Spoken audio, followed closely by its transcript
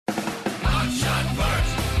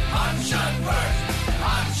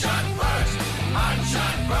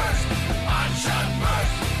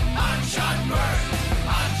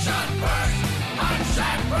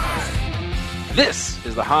This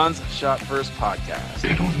is the Hans Shot First podcast.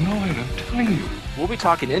 I don't know it, I'm telling you. We'll be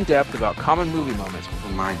talking in depth about common movie moments For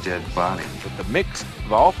my dead body. with the mix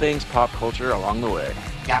of all things pop culture along the way.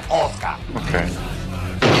 Okay.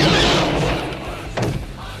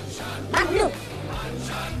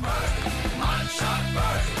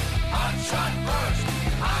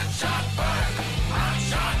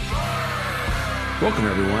 Welcome,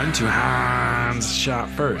 everyone, to Hans Shot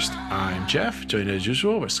First. I'm Jeff, joined as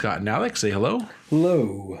usual with Scott and Alex. Say hello.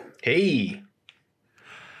 Hello. Hey,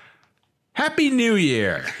 Happy New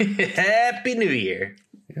Year. Happy New Year.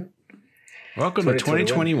 Welcome to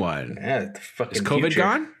 2021. Yeah, the fucking Is COVID future.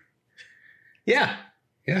 gone? Yeah.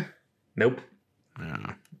 Yeah. Nope.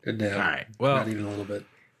 No. No, All right. Well, not even a little bit.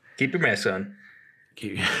 Keep your mask on.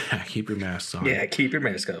 keep your masks on. Yeah, keep your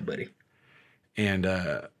mask on, buddy. And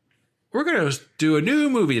we're going to do a new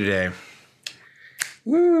movie today.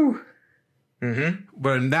 Woo.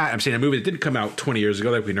 But in that, I'm saying a movie that didn't come out 20 years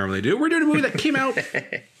ago like we normally do. We're doing a movie that came out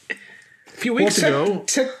a few weeks ago.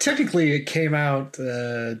 Technically, it came out,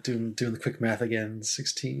 doing the quick math again,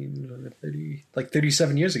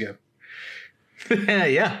 37 years ago.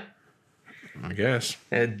 Yeah. I guess.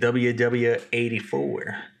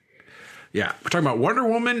 WW84. Yeah. We're talking about Wonder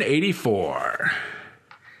Woman 84.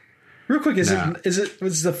 Real quick, was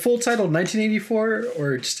the full title 1984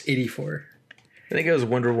 or just 84? I think it was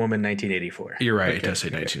Wonder Woman 1984. You're right. It does say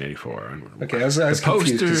 1984. Okay, I was The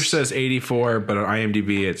confused. poster 'Cause- says 84, but on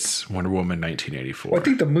IMDb it's Wonder Woman 1984. well, I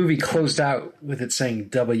think the movie closed out with it saying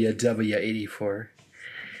WW84.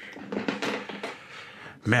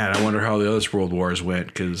 Man, I wonder how the other world wars went,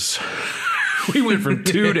 because we went from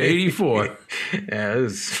 2 to 84. Yeah, it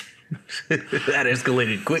was that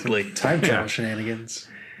escalated quickly. Time travel shenanigans.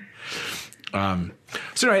 So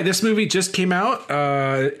anyway, this movie just came out.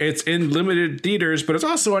 It's in limited theaters, but it's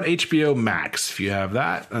also on HBO Max if you have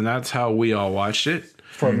that. And that's how we all watched it.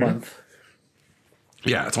 For a month.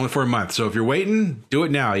 Yeah, it's only for a month. So if you're waiting, do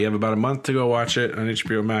it now. You have about a month to go watch it on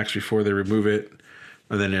HBO Max before they remove it.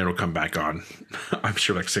 And then it'll come back on, I'm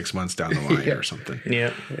sure, like 6 months down the line Yeah. or something.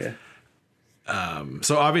 Yeah. Yeah.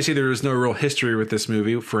 So obviously there is no real history with this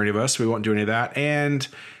movie for any of us. We won't do any of that. And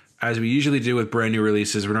as we usually do with brand new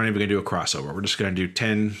releases, we're not even going to do a crossover. We're just going to do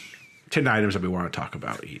 10 items that we want to talk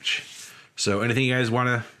about each. So anything you guys want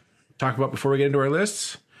to talk about before we get into our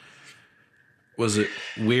lists? Was it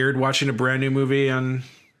weird watching a brand new movie on...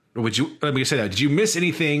 Let me say that. Did you miss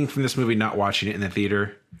anything from this movie not watching it in the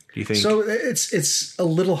theater, do you think? So it's a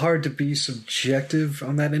little hard to be subjective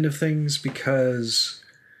on that end of things because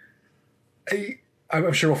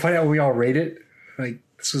I'm sure we'll find out when we all rate it. Like,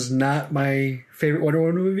 this was not my favorite Wonder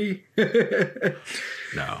Woman movie.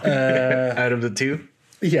 No. Out of the two.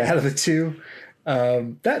 Yeah, out of the two.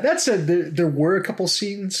 That said, there were a couple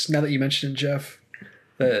scenes, now that you mentioned it, Jeff,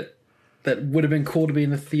 that would have been cool to be in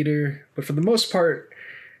the theater. But for the most part,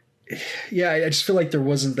 yeah, I just feel like there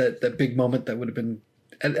wasn't that big moment that would have been,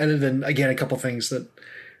 other than, again, a couple things that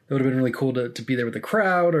would have been really cool to be there with the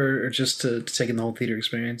crowd or just to take in the whole theater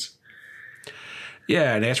experience.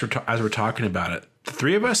 Yeah, and as we're talking about it, the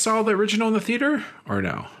three of us saw the original in the theater, or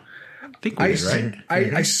no? I think we did,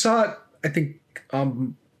 right? I saw it, I think,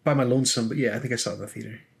 by my lonesome, but yeah, I think I saw it in the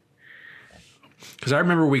theater. Because I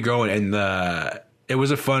remember we going, and it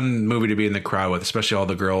was a fun movie to be in the crowd with, especially all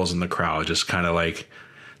the girls in the crowd. Just kind of like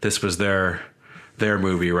this was their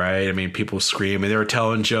movie, right? I mean, people screaming, they were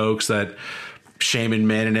telling jokes that shaming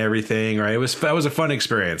men and everything, right? That was a fun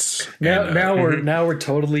experience. Now we're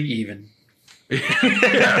totally even.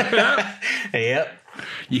 Yep.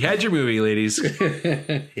 You had your movie, ladies.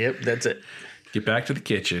 Yep, that's it. Get back to the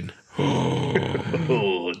kitchen.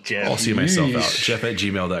 Oh, Jeff. I'll see myself out.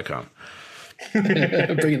 Jeff@gmail.com.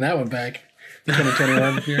 Bringing that one back.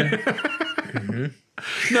 2021. Yeah.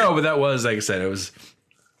 No, but that was, like I said, it was.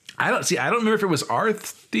 I don't remember if it was our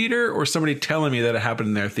theater or somebody telling me that it happened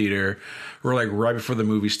in their theater. Or like right before the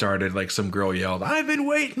movie started, like some girl yelled, "I've been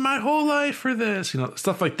waiting my whole life for this,"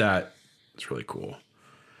 stuff like that. It's really cool.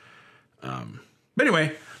 But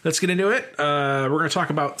anyway, let's get into it. We're going to talk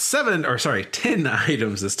about 10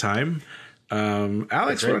 items this time.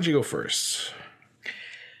 Alex, why don't you go first?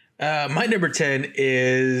 My number 10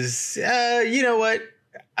 is, you know what?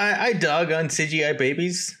 I dog on CGI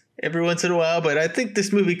babies every once in a while, but I think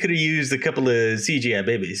this movie could have used a couple of CGI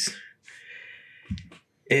babies.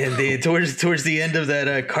 And towards the end of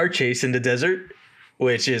that car chase in the desert,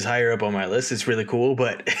 which is higher up on my list, it's really cool.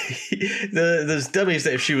 But those dummies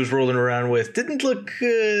that she was rolling around with didn't look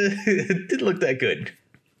that good.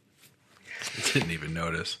 Didn't even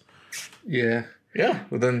notice. Yeah. Yeah,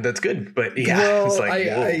 well then that's good. But yeah, Well, it's like,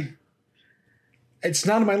 whoa. it's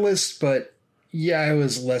not on my list, but Yeah, I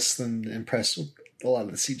was less than impressed with a lot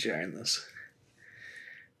of the CGI in this.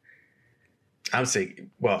 I'm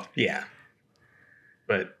saying, well, yeah,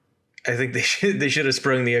 but I think they should have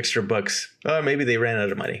sprung the extra bucks. Oh, maybe they ran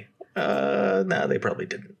out of money. No, they probably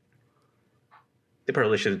didn't. They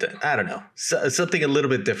probably should have done. I don't know, something a little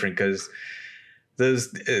bit different, because those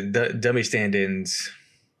dummy stand-ins,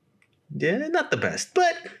 yeah, not the best,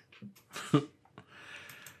 but.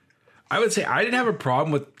 I would say I didn't have a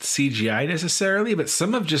problem with CGI necessarily, but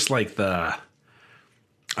some of just like I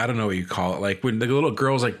don't know what you call it. Like when the little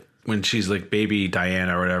girl's like, when she's like baby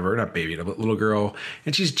Diana or whatever, not baby, but little girl,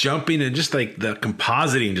 and she's jumping, and just like the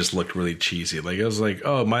compositing just looked really cheesy. Like it was like,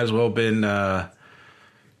 oh, it might as well have been, oh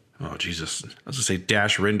Jesus, I was gonna say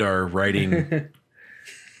Dash Rendar writing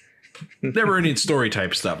never ending story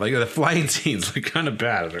type stuff. Like the flying scenes look kind of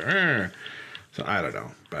bad. Like, so I don't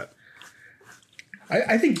know, but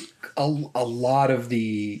I think a lot of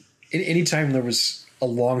anytime there was a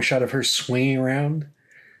long shot of her swinging around,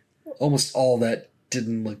 almost all that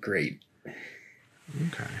didn't look great.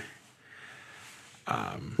 okay.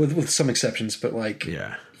 With some exceptions, but like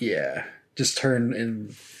Yeah. just turn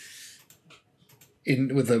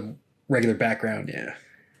in with a regular background. Yeah.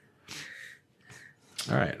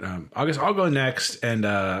 All right. I guess I'll go next. And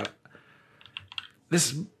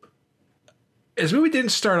this movie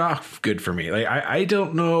didn't start off good for me. Like I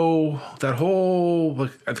don't know that whole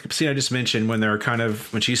scene I just mentioned when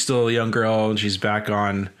when she's still a young girl and she's back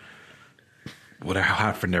on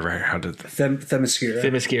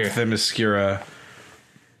Themyscira.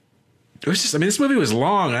 It was just, I mean, this movie was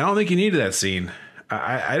long. I don't think you needed that scene.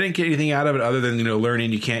 I didn't get anything out of it other than,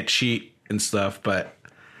 learning you can't cheat and stuff. But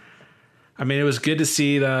I mean, it was good to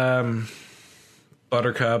see the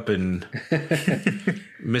Buttercup and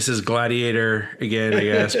Mrs. Gladiator again, I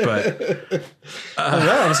guess. But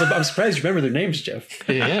I'm surprised you remember their names, Jeff.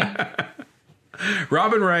 Yeah.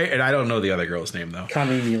 Robin Wright, and I don't know the other girl's name though.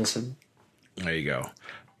 Connie Nielsen. There you go.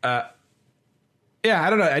 Yeah,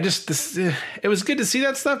 I don't know. It was good to see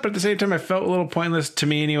that stuff, but at the same time, I felt a little pointless to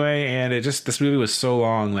me anyway. And this movie was so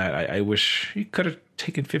long that I wish you could have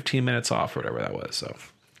taken 15 minutes off or whatever that was. So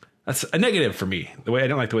that's a negative for me. I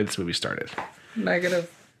don't like the way this movie started. Negative.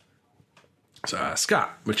 So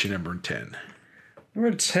Scott, what's your number 10?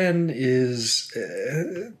 Number 10 is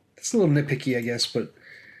it's a little nitpicky, I guess, but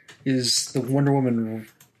is the Wonder Woman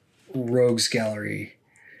Rogues Gallery.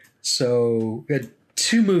 So we had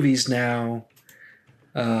 2 movies now.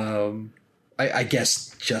 I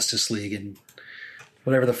guess Justice League and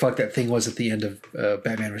whatever the fuck that thing was at the end of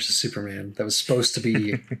Batman vs Superman that was supposed to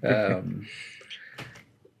be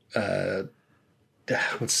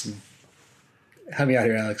help me out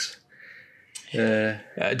here, Alex.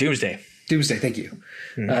 Doomsday. Doomsday, thank you.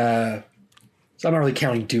 So I'm not really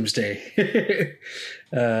counting Doomsday.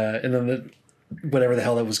 And then whatever the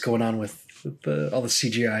hell that was going on with all the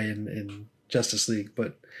CGI in Justice League.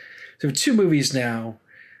 But there are 2 movies now,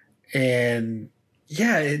 and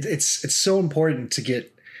yeah, it's so important to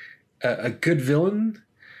get a good villain.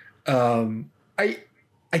 I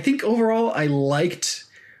think overall I liked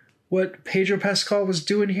what Pedro Pascal was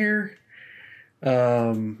doing here,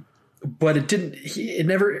 but it didn't. He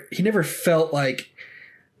never felt like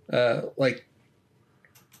a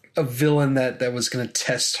villain that was going to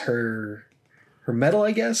test her mettle,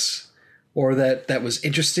 I guess, or that was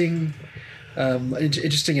interesting.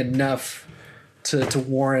 Interesting enough to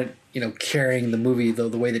warrant carrying the movie the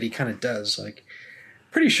way that he kind of does. Like,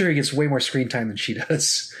 pretty sure he gets way more screen time than she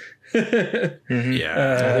does. Mm-hmm.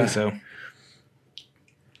 Yeah, I think so.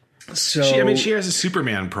 So she has a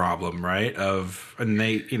Superman problem, right?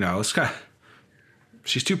 It's kind of,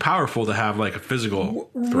 she's too powerful to have like a physical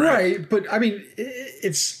threat. Right? But I mean,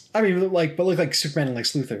 look like Superman and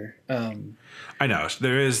Lex Luthor. I know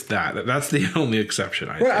there is that. That's the only exception.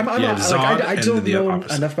 I think. I don't know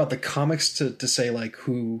enough about the comics to say like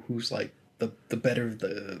who's like the better of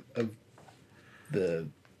the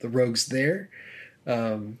rogues there.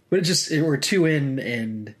 But we're 2 in,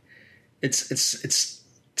 and it's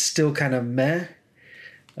still kind of meh.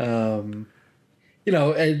 And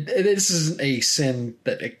this isn't a sin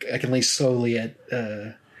that I can lay solely at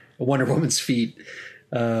a Wonder Woman's feet.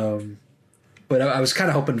 But I was kind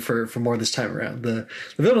of hoping for more this time around. The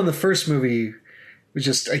villain in the first movie was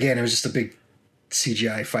just a big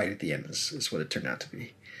CGI fight at the end is what it turned out to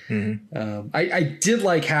be. Mm-hmm. I did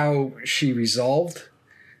like how she resolved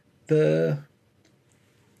the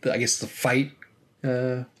fight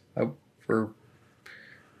or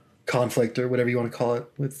conflict or whatever you want to call it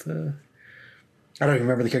with I don't even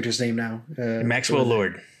remember the character's name now. Maxwell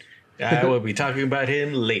Lord. I will be talking about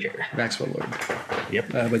him later. Maxwell Lord.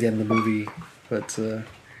 Yep. By the end of the movie. But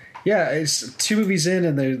yeah, it's 2 movies in,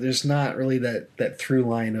 and there's not really that through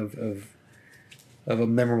line of a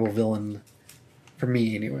memorable villain for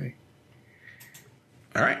me, anyway.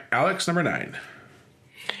 All right, Alex, number 9.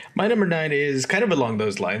 My number 9 is kind of along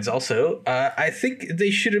those lines also. I think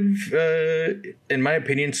they should have, in my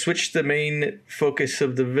opinion, switched the main focus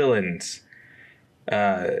of the villains.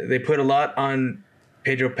 They put a lot on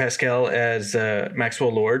Pedro Pascal as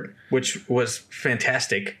Maxwell Lord, which was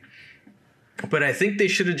fantastic. But I think they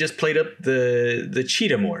should have just played up the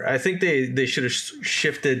cheetah more. I think they should have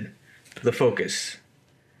shifted the focus.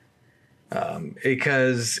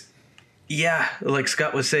 Because, yeah, like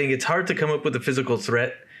Scott was saying, it's hard to come up with a physical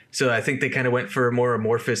threat. So I think they kind of went for a more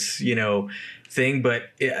amorphous, thing. But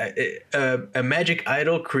a magic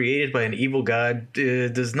idol created by an evil god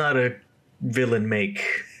does not a villain make,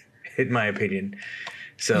 in my opinion.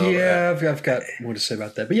 So yeah, I've got more to say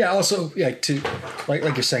about that. But yeah, also like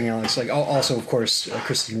you're saying, Alex. Like also, of course,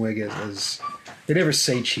 Kristen Wiig is. They never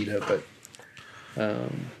say cheetah, but.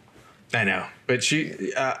 I know, but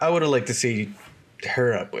I would have liked to see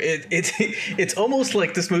her up. It's almost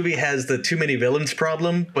like this movie has the too many villains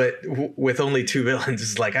problem, but with only 2 villains.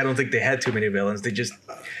 It's like I don't think they had too many villains. They just,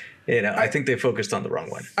 I think they focused on the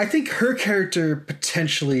wrong one. I think her character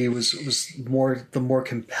potentially was the more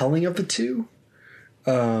compelling of the 2.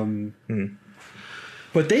 But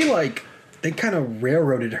they kind of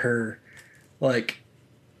railroaded her. Like,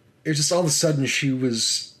 it was just all of a sudden she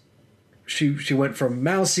went from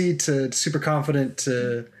mousy to super confident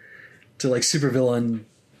to like super villain,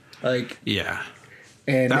 like Yeah.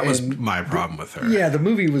 And that was my problem with her. Yeah, the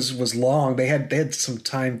movie was long. They had some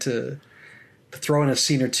time to throw in a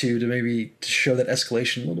scene or two to show that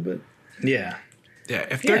escalation a little bit. Yeah. Yeah,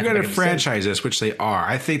 if they're going to franchise this, which they are,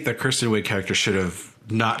 I think the Kristen Wiig character should have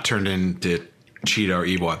not turned into cheetah or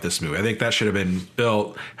evil at this movie. I think that should have been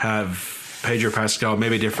built, have Pedro Pascal,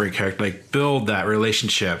 maybe a different character, like build that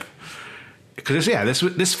relationship. Because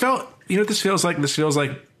this felt, this feels like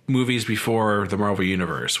movies before the Marvel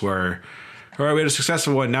Universe, where all right, we had a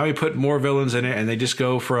successful one, now we put more villains in it, and they just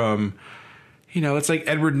go from, it's like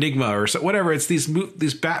Edward Nygma or whatever. It's these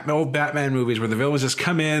old Batman movies where the villains just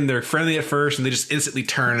come in, they're friendly at first, and they just instantly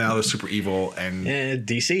turn and now they're super evil. And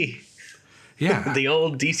DC, yeah, the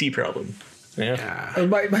old DC problem. Yeah.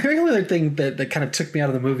 My only other thing that kind of took me out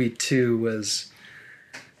of the movie too was,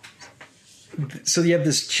 so you have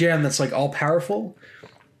this gem that's like all powerful,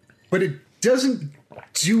 but it doesn't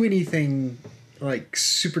do anything like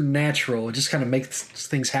supernatural. It just kind of makes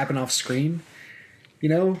things happen off screen, I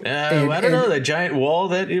don't know, the giant wall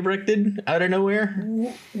that erected out of nowhere.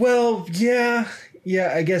 Well, yeah,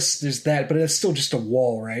 I guess there's that, but it's still just a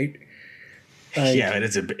wall, right? Yeah,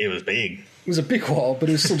 it was big. It was a big wall, but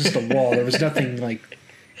it was still just a wall. There was nothing like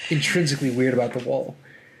intrinsically weird about the wall.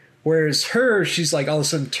 Whereas she's like all of a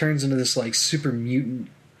sudden turns into this like super mutant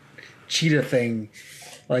cheetah thing,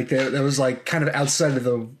 like that was like kind of outside of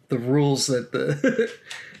the rules that the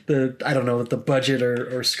I don't know what the budget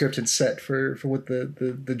or script had set for what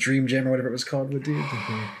the Dream Gem or whatever it was called would do.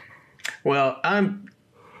 Mm-hmm. Well,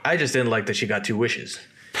 I just didn't like that she got 2 wishes.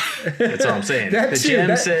 That's all I'm saying. The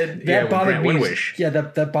gem said, that bothered me. 1 wish. Yeah,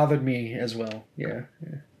 that bothered me as well. Yeah.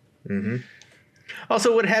 Mm-hmm.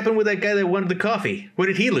 Also, what happened with that guy that wanted the coffee? What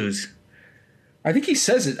did he lose? I think he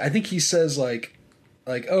says it. I think he says like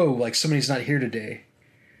oh, like somebody's not here today.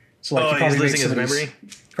 So like he's losing his memory?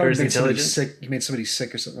 Probably made somebody sick. He made somebody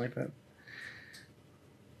sick or something like that.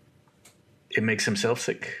 It makes himself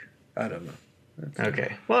sick? I don't know.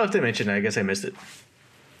 Okay. Well, if they mentioned it, I guess I missed it.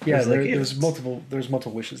 Yeah, there was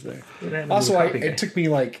multiple wishes there. Also, it took me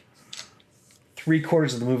like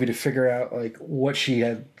 3/4 of the movie to figure out like what she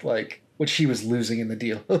was losing in the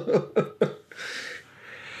deal.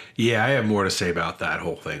 Yeah, I have more to say about that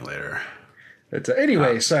whole thing later. But,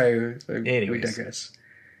 anyway, sorry. We digress.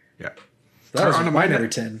 Yeah. That was my number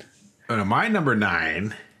 10. My number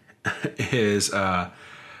 9 is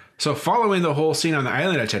so following the whole scene on the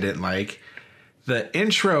island, which I didn't like, the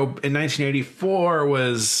intro in 1984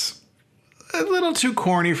 was a little too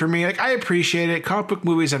corny for me. Like, I appreciate it. Comic book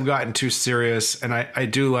movies have gotten too serious, and I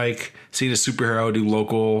do like seeing a superhero do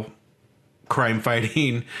local crime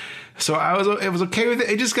fighting. So it was okay with it.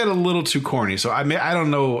 It just got a little too corny. So I don't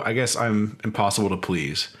know. I guess I'm impossible to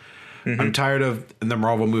please. Mm-hmm. I'm tired of the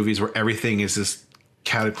Marvel movies where everything is this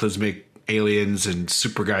cataclysmic aliens and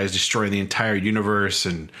super guys destroying the entire universe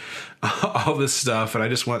and all this stuff. And I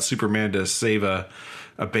just want Superman to save a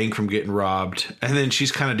bank from getting robbed. And then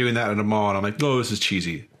she's kind of doing that in a mall. And I'm like, oh, this is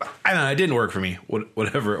cheesy. I don't know. It didn't work for me,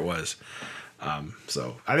 whatever it was.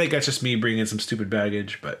 So I think that's just me bringing in some stupid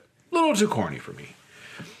baggage, but a little too corny for me.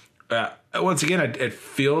 Once again, it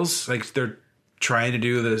feels like they're trying to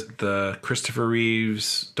do the Christopher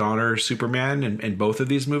Reeve's Donner Superman in both of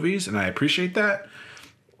these movies, and I appreciate that.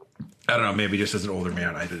 I don't know, maybe just as an older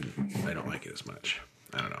man, I don't like it as much.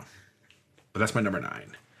 I don't know. But that's my number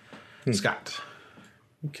 9. Scott.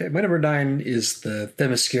 Okay, my number 9 is the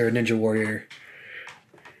Themyscira Ninja Warrior.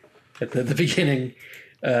 At the beginning,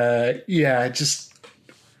 just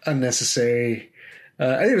unnecessary.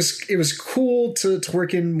 I think it was cool to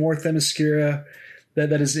work in more Themyscira.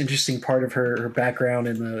 That is an interesting part of her background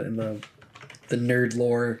in the nerd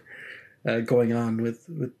lore going on with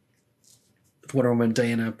Wonder Woman,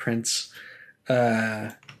 Diana Prince.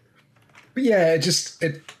 But yeah,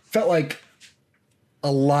 it felt like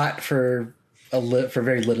a lot for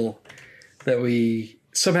very little. That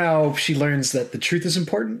somehow she learns that the truth is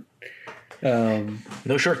important.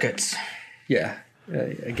 No shortcuts. Yeah,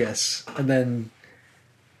 I guess. And then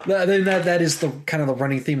that is the kind of the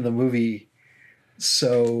running theme of the movie.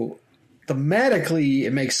 So thematically,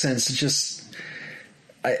 it makes sense. It just,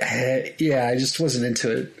 I just wasn't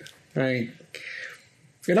into it. Right.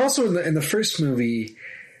 And also in the first movie,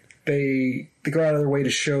 they go out of their way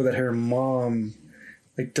to show that her mom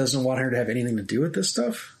doesn't want her to have anything to do with this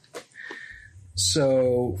stuff.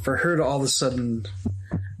 So for her to all of a sudden,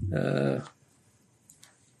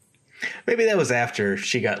 maybe that was after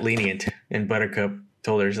she got lenient and Buttercup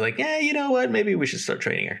told her, she's like, yeah, you know what? Maybe we should start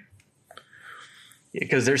training her.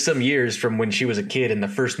 Because there's some years from when she was a kid in the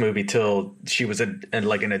first movie till she was an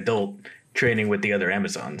adult training with the other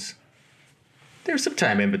Amazons. There's some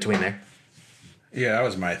time in between there. Yeah, that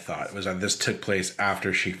was my thought. It was that this took place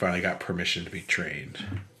after she finally got permission to be trained.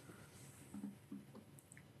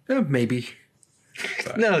 Maybe.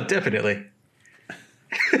 But. No, definitely.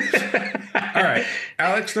 All right,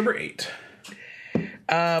 Alex, number 8.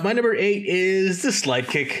 My number 8 is the slide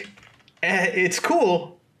kick. It's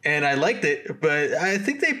cool, and I liked it, but I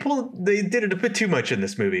think they did it a bit too much in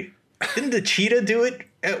this movie. Didn't the cheetah do it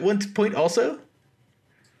at one point also?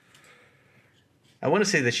 I want to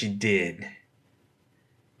say that she did.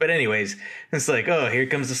 But anyways, it's like, oh, here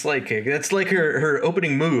comes the slide kick. That's like her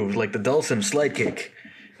opening move, like the Dhalsim slide kick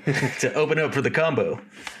to open up for the combo.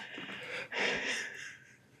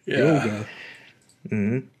 Yeah. Yoga.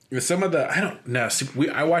 Mm-hmm. With some of the, I don't know.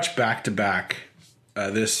 I watched back to back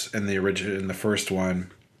this and the original in the first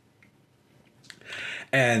one,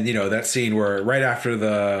 and that scene where right after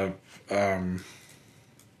the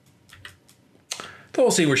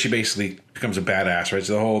whole scene where she basically becomes a badass, right?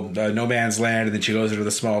 So the whole no man's land, and then she goes into the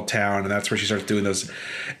small town, and that's where she starts doing those.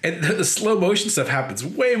 And the slow motion stuff happens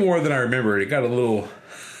way more than I remember. It got a little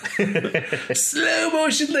slow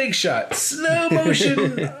motion leg shot, slow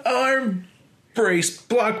motion arm brace,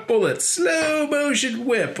 block bullet, slow motion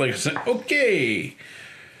whip. Okay.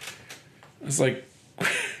 It's like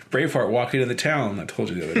Braveheart walking into the town. I told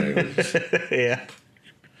you the other day. Yeah.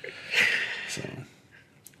 So,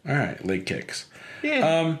 all right, leg kicks.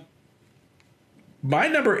 Yeah. My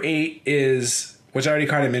number 8 is, which I already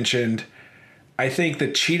kind of mentioned. I think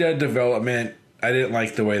the cheetah development, I didn't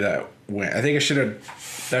like the way that went. I think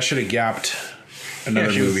that should have gapped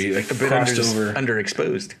another movie. A bit crossed over.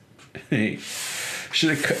 Underexposed.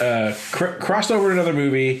 Should have crossed over to another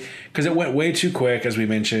movie because it went way too quick, as we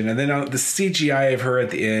mentioned. And then the CGI of her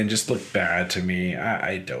at the end just looked bad to me.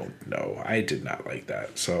 I don't know. I did not like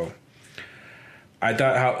that. So I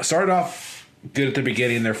thought how it started off good at the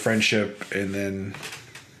beginning, their friendship, and then,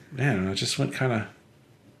 man, it just went kind of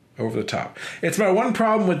over the top. It's my one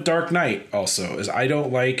problem with Dark Knight also, is I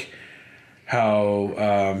don't like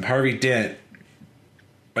how Harvey Dent,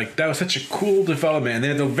 that was such a cool development, and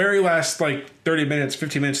then at the very last 30 minutes,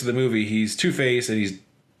 15 minutes of the movie, he's Two-Face, and you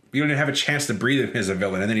don't even have a chance to breathe him as a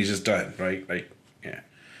villain, and then he's just done, right? Yeah.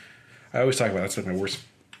 I always talk about that's my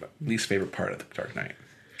least favorite part of the Dark Knight.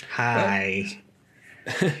 Hi.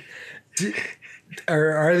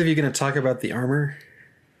 Are either of you going to talk about the armor?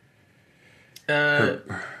 A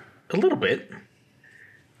little bit.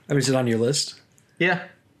 I mean, is it on your list? Yeah.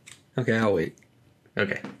 Okay, I'll wait.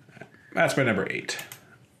 Okay. That's my number 8.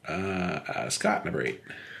 Scott, number 8.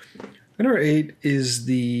 My number 8 is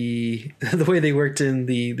the way they worked in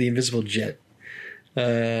the Invisible Jet.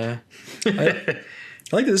 I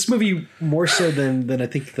like this movie more so than I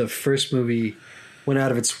think the first movie went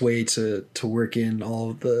out of its way to work in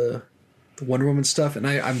all of the Wonder Woman stuff, and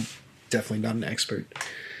I'm definitely not an expert,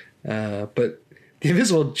 but the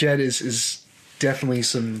Invisible Jet is definitely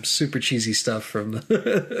some super cheesy stuff from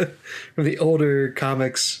the older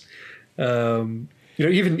comics. Even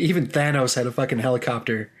Thanos had a fucking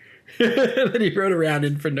helicopter that he rode around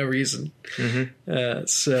in for no reason. Mm-hmm.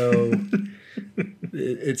 So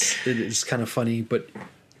it is kind of funny, but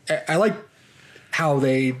I like how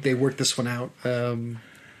they worked this one out.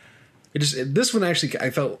 This one actually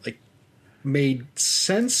I felt like made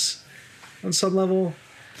sense on some level.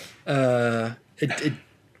 There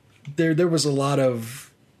was a lot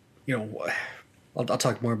of, I'll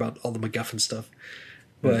talk more about all the MacGuffin stuff,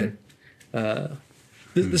 but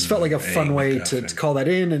this felt like a fun way to call that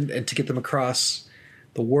in and to get them across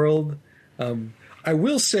the world. I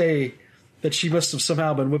will say that she must have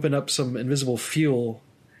somehow been whipping up some invisible fuel,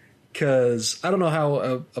 because I don't know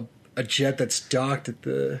how a jet that's docked at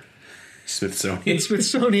the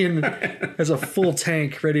Smithsonian has a full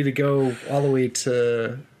tank ready to go all the way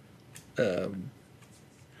to they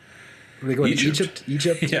go to Egypt,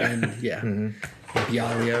 yeah. And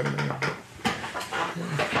Bialia.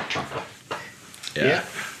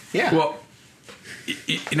 Yeah. Well,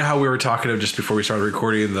 you know how we were talking just before we started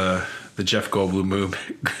recording the Jeff Goldblum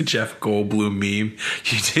meme.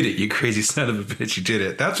 You did it, you crazy son of a bitch! You did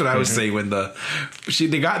it. That's what I was saying when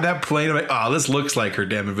they got that plane. I'm like, oh, this looks like her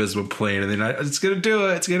damn invisible plane, and then it's gonna do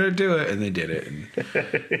it, and they did it. And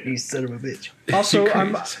you son of a bitch. Also,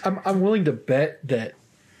 I'm willing to bet that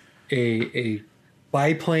a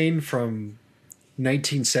biplane from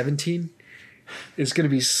 1917 is going to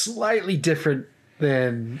be slightly different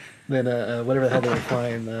than whatever the hell they were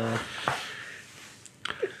flying. All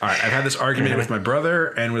right, I've had this argument with my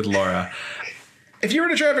brother and with Laura. If you were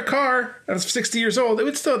to drive a car that was 60 years old, it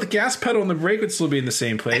would still, the gas pedal and the brake would still be in the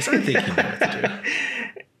same place. I think you know what to do.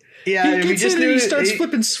 Yeah, he gets in and he starts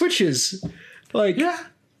flipping switches. Like, they got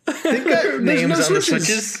names on the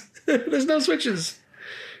switches. There's no switches.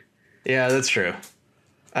 Yeah, that's true.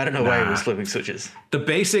 I don't know why he was flipping switches. The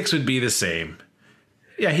basics would be the same.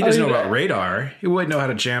 Yeah, he doesn't know about radar. He wouldn't know how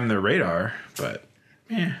to jam their radar, but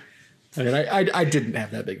yeah. I mean, I didn't have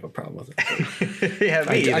that big of a problem with it.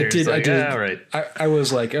 Yeah, me either. I did. All right. I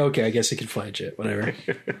was like, okay, I guess he can fly a jet, whatever.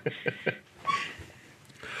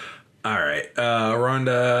 All right. We're on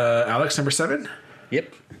to Alex, number 7?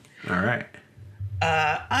 Yep. All right.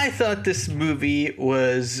 I thought this movie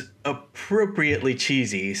was appropriately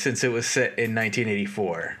cheesy since it was set in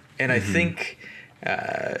 1984. And I think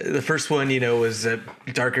the first one, was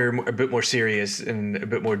darker, a bit more serious, and a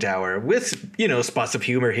bit more dour, with, spots of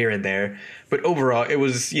humor here and there. But overall, it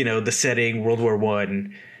was, the setting, World War I,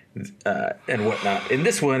 and whatnot. In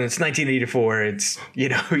this one, it's 1984. It's, you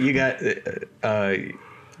got a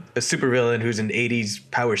supervillain who's an 80s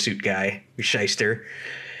power suit guy, shyster.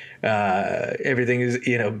 Everything is,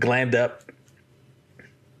 glammed up.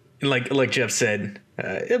 Like Jeff said,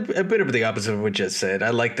 a bit of the opposite of what Jeff said.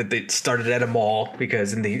 I like that they started at a mall,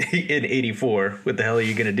 because in 84, what the hell are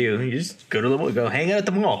you gonna do? You just go to the mall, go hang out at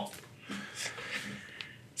the mall.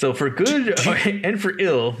 So for good and for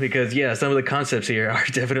ill, because some of the concepts here are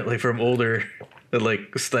definitely from older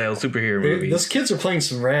style superhero movies. Those kids are playing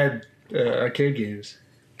some rad arcade games.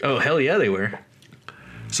 Oh hell yeah, they were.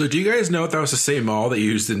 So do you guys know if that was the same mall that you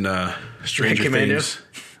used in Stranger Things?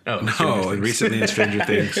 Oh no! Recently in Stranger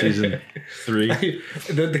Things season 3,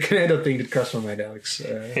 the Commando thing did cross my mind, Alex.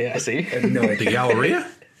 Yeah, see, I had no idea. The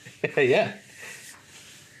Galleria. Yeah,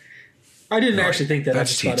 I didn't actually think that. I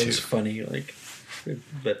That's just thought it T2. was funny,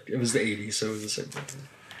 but it was the '80s, so it was the same thing.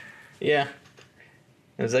 yeah.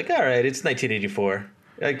 I was like, all right, it's 1984.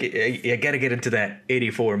 I got to get into that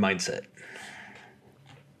 84 mindset.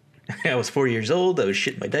 I was 4 years old. I was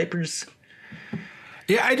shitting my diapers.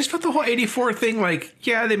 Yeah, I just felt the whole 84 thing,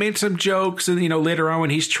 they made some jokes, and, later on when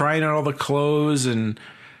he's trying on all the clothes, and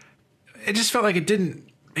it just felt like it didn't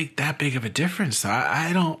make that big of a difference.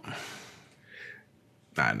 I don't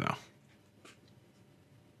know.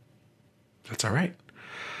 That's all right.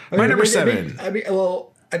 My number 7.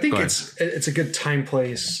 I think it's a good time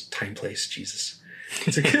place, Jesus.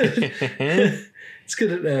 It's a good, it's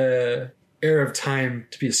good era of time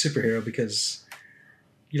to be a superhero, because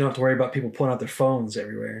you don't have to worry about people pulling out their phones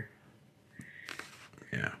everywhere.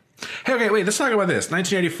 Yeah. Hey, okay, wait. Let's talk about this.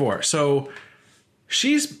 1984. So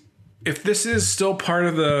if this is still part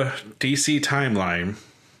of the DC timeline,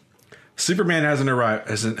 Superman hasn't arrived,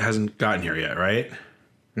 hasn't gotten here yet, right?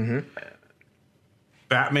 Mm-hmm.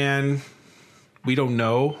 Batman, we don't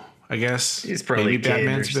know. I guess He's probably maybe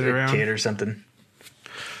Batman's been around, kid or something.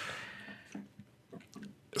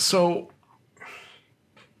 So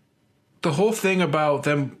the whole thing about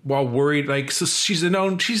them while worried, so she's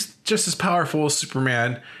just as powerful as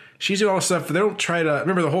Superman. She's doing all this stuff. They don't try to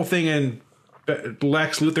remember the whole thing, and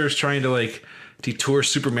Lex Luthor's trying to detour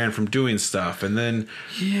Superman from doing stuff. And then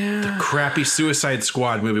the crappy Suicide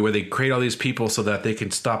Squad movie where they create all these people so that they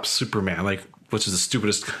can stop Superman, which is the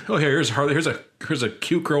stupidest. Oh, here's Harley. Here's a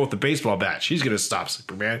cute girl with a baseball bat. She's going to stop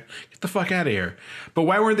Superman. Get the fuck out of here. But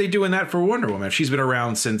why weren't they doing that for Wonder Woman? She's been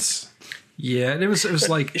around since Yeah, and it was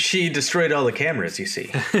like She destroyed all the cameras, you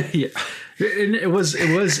see. yeah, and it was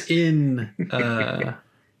in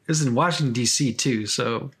Washington D.C. too.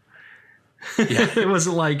 So it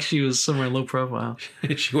wasn't like she was somewhere low profile.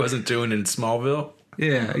 She wasn't doing it in Smallville.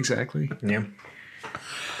 Yeah, exactly. Yeah.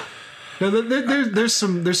 No, there's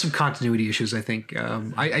some continuity issues. I think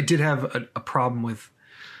I did have a problem with.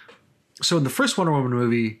 So in the first Wonder Woman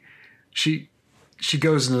movie, she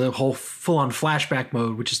goes into the whole full on flashback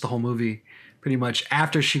mode, which is the whole movie, pretty much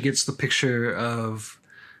after she gets the picture of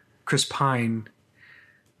Chris Pine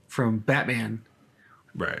from Batman,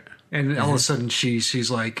 Right. and all of a sudden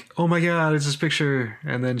she's like, "Oh my God, it's this picture,"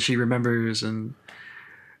 and then she remembers and.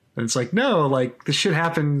 And it's like, no, like this shit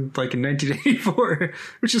happened like in 1984,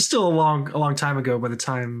 which is still a long time ago by the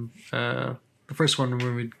time the first one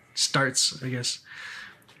movie starts, I guess.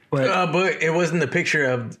 But it wasn't the picture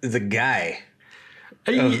of the guy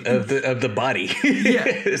of the body.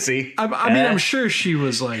 Yeah. See, I mean, I'm sure she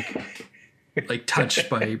was like touched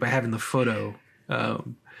by having the photo.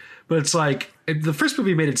 But it's like the first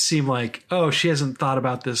movie made it seem like, oh, she hasn't thought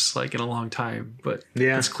about this like in a long time, but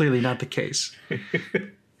Yeah. that's clearly not the case.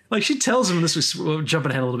 Like she tells him, this was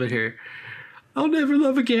jumping ahead a little bit here, I'll never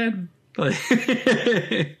love again. Like,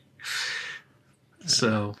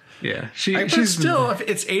 so yeah, she's still, if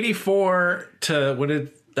it's 84 to when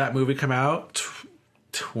did that movie come out?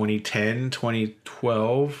 2010,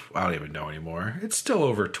 2012. I don't even know anymore. It's still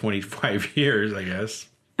over 25 years, I guess.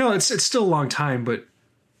 no, it's still a long time, but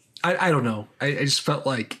I don't know. I just felt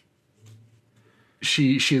like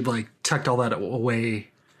she had like tucked all that away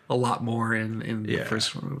a lot more in the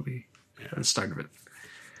first one movie at the start of it.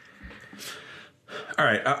 All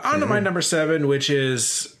right, on to my number 7, which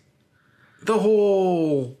is the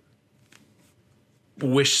whole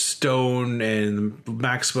Wish Stone and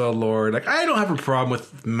Maxwell Lord. Like, I don't have a problem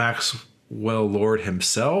with Maxwell Lord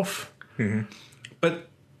himself, but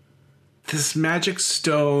this magic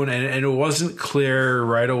stone, and it wasn't clear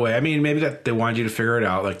right away. I mean, maybe that they wanted you to figure it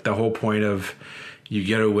out, like the whole point of you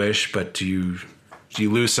get a wish, but do you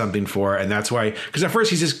lose something for it? And that's why, because at first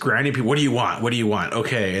he's just grinding people. What do you want? What do you want?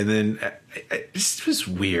 Okay. And then it was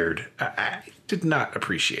weird. I did not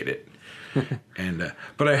appreciate it. And,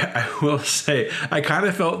 but I will say, I kind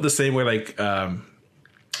of felt the same way, like, a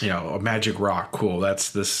magic rock. Cool.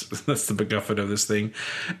 That's the MacGuffin of this thing.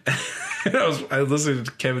 And I was listening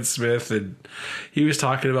to Kevin Smith, and he was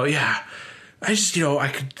talking about, I just, I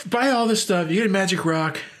could buy all this stuff. You get a magic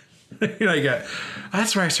rock.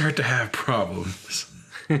 That's where I start to have problems.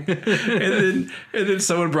 and then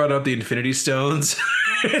someone brought up the Infinity Stones.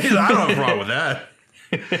 He's like, I don't have a problem with that.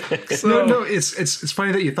 So, No, it's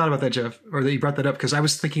funny that you thought about that, Jeff, or that you brought that up, because I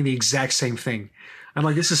was thinking the exact same thing. I'm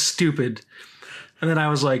like, this is stupid. And then I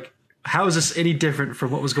was like, how is this any different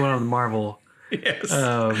from what was going on in Marvel? yes.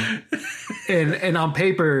 And on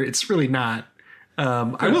paper, it's really not.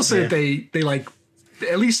 I will say that they like,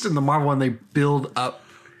 at least in the Marvel one, they build up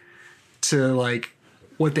to like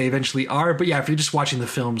what they eventually are. But yeah, if you're just watching the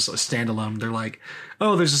films standalone, they're like,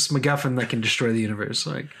 oh, there's this MacGuffin that can destroy the universe.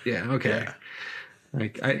 Like, yeah, okay. Yeah.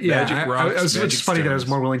 Like, Magic rocks, it's magic funny that I was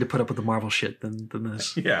stones. more willing to put up with the Marvel shit than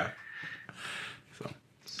this. Yeah.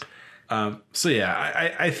 So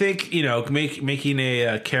yeah, I think, making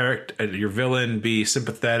a character, your villain, be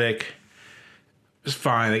sympathetic is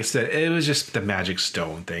fine. Like I said, it was just the magic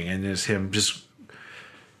stone thing, and just him just.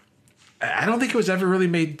 I don't think it was ever really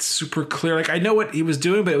made super clear. Like, I know what he was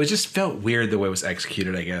doing, but it just felt weird the way it was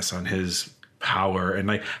executed, I guess, on his power. And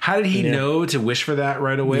like, how did he know to wish for that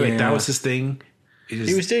right away? Like, that was his thing.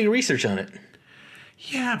 he was doing research on it.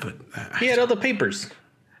 Yeah, but He had all the papers.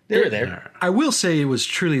 They were there. I will say it was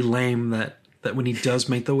truly lame that when he does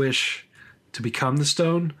make the wish to become the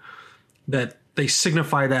stone, that they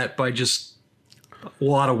signify that by just a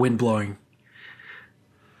lot of wind blowing.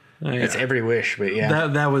 It's every wish, but yeah.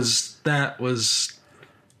 That was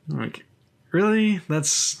like, really?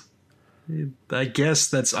 I guess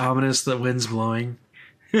that's ominous that wind's blowing.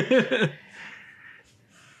 yeah.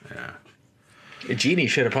 A genie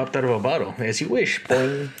should have popped out of a bottle. As you wish.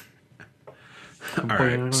 Boing. All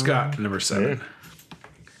right, Scott, number 7.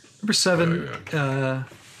 Number 7,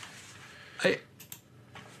 I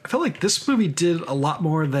felt like this movie did a lot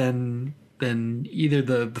more than either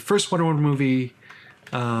the first Wonder Woman movie,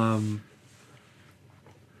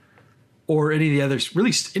 or any of the others.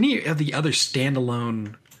 Really, any of the other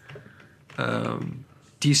standalone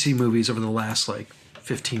DC movies over the last like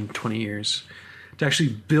 15, 20 years to actually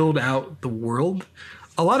build out the world.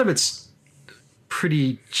 A lot of it's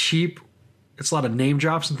pretty cheap. It's a lot of name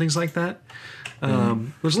drops and things like that.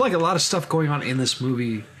 There's like a lot of stuff going on in this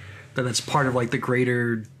movie that's part of like the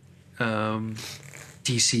greater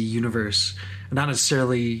DC universe, and not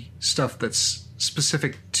necessarily stuff that's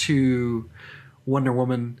specific to Wonder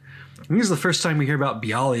Woman. I think this is the first time we hear about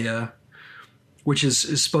Bialya, which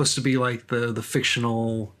is supposed to be like the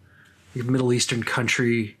fictional Middle Eastern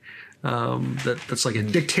country that's like a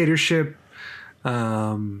dictatorship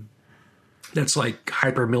that's like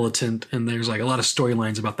hyper militant, and there's like a lot of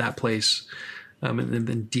storylines about that place. And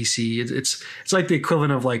then DC, it's like the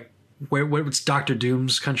equivalent of like what's Doctor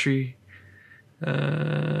Doom's country?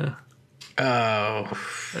 Oh,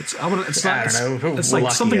 it's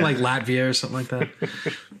like something like Latvia or something like that.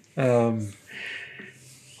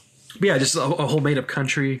 But yeah, just a whole made up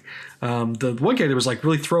country. The one character was like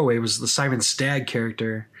really throwaway was the Simon Stagg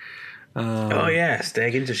character. Oh yeah,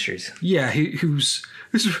 Stagg Industries. Yeah, who's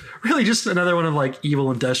really just another one of like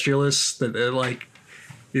evil industrialists that like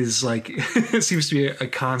is like it seems to be a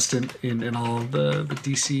constant in all of the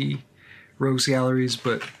DC rogues galleries,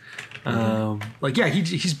 but like yeah,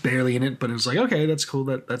 he's barely in it, but it was like okay, that's cool.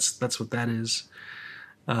 That's what that is.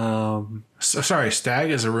 Sorry, Stagg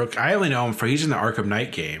is a real. I only know him he's in the Arkham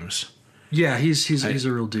Knight games. Yeah, he's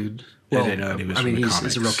a real dude. Well, I know he was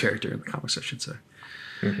he's a real character in the comics, I should say.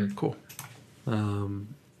 Mm-hmm. Cool.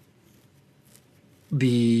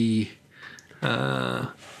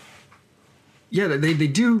 Yeah, they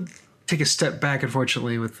do take a step back,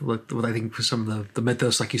 unfortunately, with I think some of the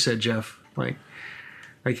mythos, like you said, Jeff. Like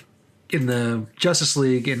in the Justice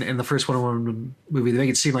League in the first Wonder Woman movie, they make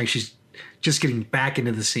it seem like she's just getting back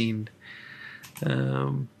into the scene,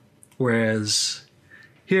 whereas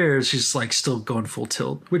here she's like still going full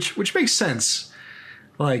tilt, which makes sense.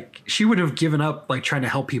 Like she would have given up like trying to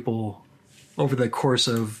help people over the course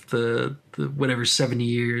of the whatever 70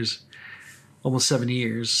 years, almost 70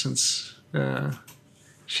 years since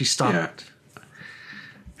she stopped. Yeah.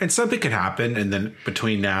 And something could happen, and then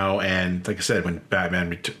between now and, like I said, when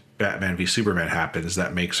Batman v Superman happens,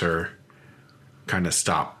 that makes her kind of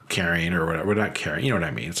stop caring or whatever. We're not caring, you know what I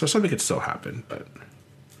mean? So something could still happen, but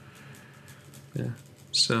yeah.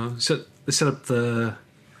 So they set up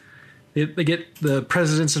they get the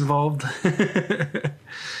presidents involved.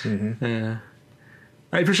 Mm-hmm. Yeah.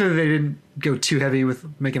 I'm pretty sure they didn't go too heavy with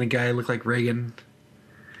making a guy look like Reagan.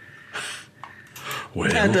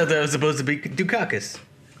 Well, I thought that was supposed to be Dukakis.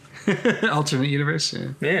 Alternate universe.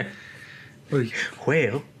 Yeah.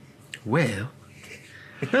 Well.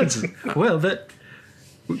 That's well that.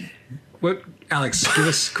 What, Alex?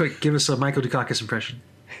 Give us a Michael Dukakis impression.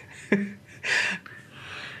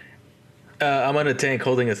 I'm on a tank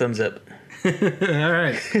holding a thumbs up. All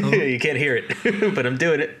right. You can't hear it, but I'm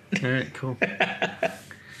doing it. All right, cool.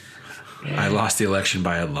 I lost the election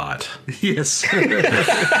by a lot. Yes.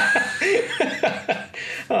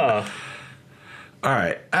 Oh. All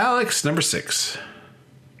right, Alex, number 6.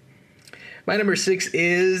 My number 6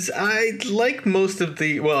 is I like most of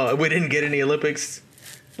the. Well, we didn't get any Olympics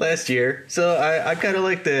last year, so I kind of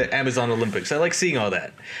like the Amazon Olympics. I like seeing all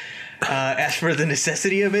that. As for the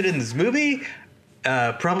necessity of it in this movie,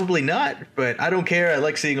 probably not, but I don't care. I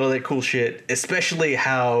like seeing all that cool shit, especially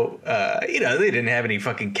how they didn't have any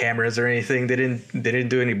fucking cameras or anything. They didn't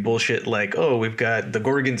do any bullshit like, oh, we've got the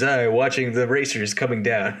Gorgon's Eye watching the racers coming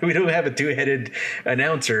down. We don't have a 2-headed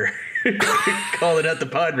announcer calling out the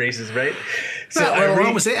pod races, right? So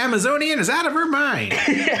almost the Amazonian is out of her mind.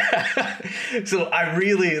 Yeah. So I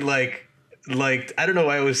really liked, I don't know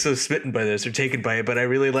why I was so smitten by this or taken by it, but I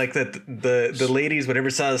really like that the ladies, whenever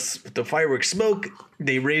saw the fireworks smoke,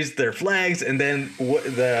 they raised their flags, and then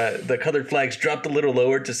the colored flags dropped a little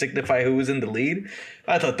lower to signify who was in the lead.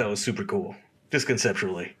 I thought that was super cool, just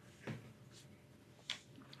conceptually.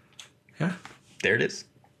 Yeah. There it is.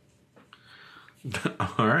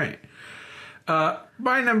 All right.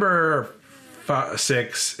 My number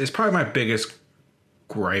 6 is probably my biggest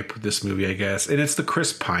gripe with this movie, I guess, and it's the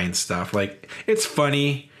Chris Pine stuff. Like, it's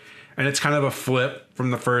funny, and it's kind of a flip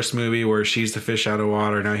from the first movie where she's the fish out of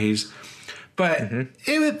water. Now he's, but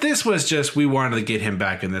this was just, we wanted to get him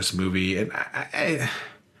back in this movie, and I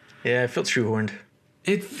felt shoehorned.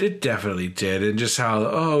 It definitely did, and just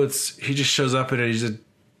how he just shows up and he's a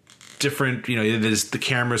different, the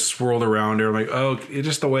camera swirled around her. I'm like, it's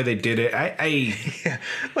just the way they did it. Yeah.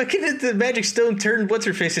 Why can't the magic stone turn what's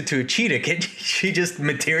her face into a cheetah? Can't she just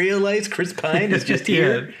materialize? Chris Pine is just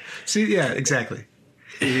here. Yeah. See, yeah, exactly.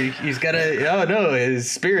 He's got his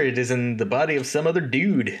spirit is in the body of some other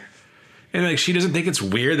dude. And like, she doesn't think it's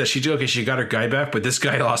weird that she got her guy back, but this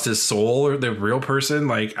guy lost his soul, or the real person.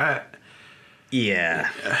 Like, yeah,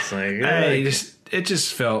 it's like, it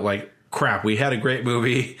just felt like crap. We had a great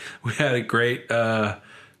movie. We had a great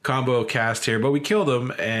combo cast here, but we killed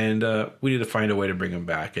him, and we need to find a way to bring him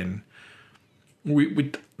back. And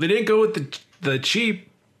they didn't go with the cheap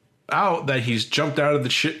out that he's jumped out of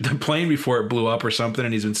the plane before it blew up or something,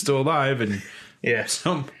 and he's been still alive, and Yeah.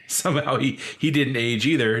 somehow he didn't age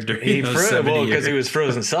either during He those 70 years. because he was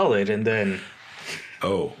frozen solid, and then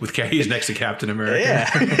he's next to Captain America. yeah,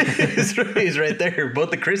 he's right there.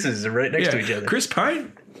 Both the Chris's are right next to each other. Chris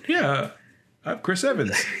Pine. Yeah, I'm Chris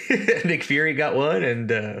Evans. Nick Fury got one,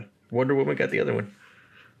 and Wonder Woman got the other one.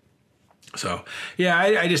 So yeah,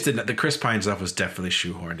 I just didn't. The Chris Pine stuff was definitely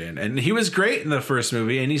shoehorned in, and he was great in the first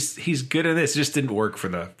movie, and he's good in this. It just didn't work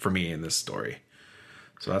for me in this story.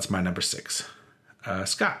 So that's my number 6.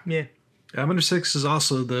 Scott. Yeah. My number 6 is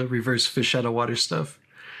also the reverse fish out of water stuff.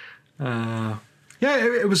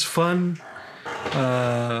 It was fun.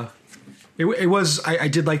 It was. I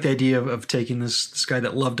did like the idea of taking this guy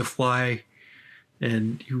that loved to fly,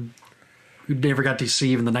 and who never got to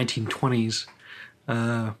see even the 1920s.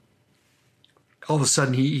 All of a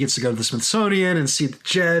sudden, he gets to go to the Smithsonian and see the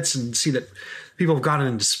jets and see that people have gone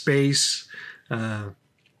into space. I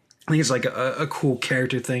think it's like a cool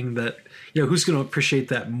character thing that, who's going to appreciate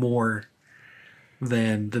that more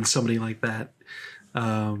than somebody like that.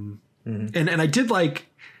 And I did like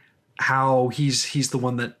how he's the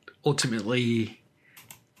one that ultimately.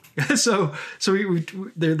 There's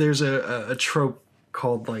a trope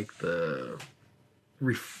called like the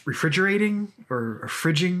refrigerating or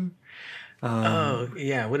fridging.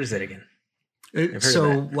 What is that again?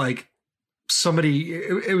 Like somebody,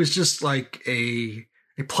 it was just like a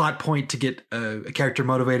plot point to get a character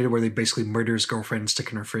motivated where they basically murder his girlfriend and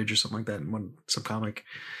stick in her fridge or something like that in some comic.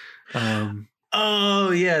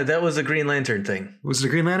 That was a Green Lantern thing. Was it a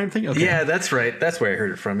Green Lantern thing? Okay. Yeah, that's right. That's where I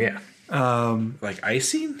heard it from. Yeah. Like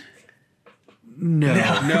icing? No,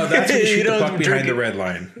 that's when you shoot You the don't puck behind drink the it. red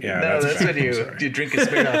line. Yeah, No, that's when you drink a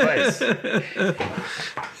Smirnoff Ice.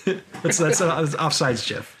 that's offsides,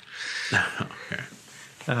 Jeff.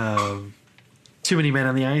 Okay. Too many men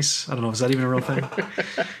on the ice. I don't know. Is that even a real thing?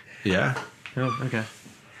 Yeah. Oh, okay.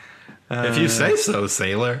 If you say so,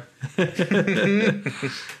 sailor. I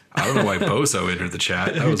don't know why Bozo entered the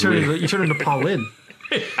chat. That was weird. You turn into Paul Lynn.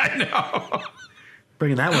 I know.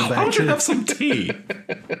 Bringing that one back. Why don't you too. have some tea?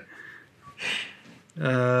 I don't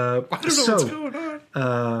know what's going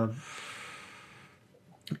on.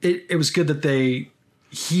 It was good that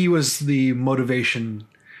he was the motivation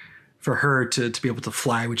for her to be able to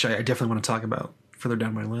fly, which I definitely want to talk about further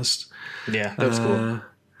down my list. Yeah, that's cool.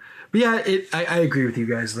 But yeah, I agree with you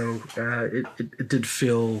guys though. It did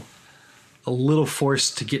feel a little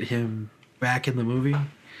forced to get him back in the movie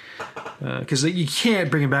because you can't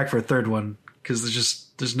bring him back for a third one because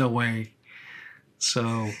there's no way.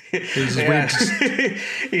 So it was weird.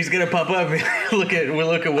 He's gonna pop up and we'll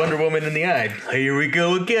look at Wonder Woman in the eye. Here we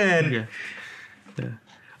go again. Yeah.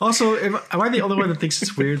 Also, am I the only one that thinks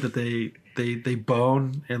it's weird that they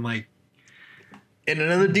bone and like In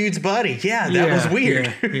another dude's body. Yeah, that was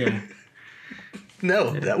weird. Yeah.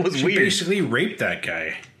 No, that was She weird. basically raped that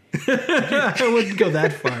guy. I wouldn't go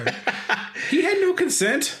that far. He had no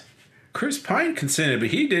consent. Chris Pine consented, but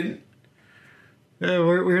he didn't.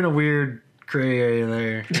 We're in a weird gray area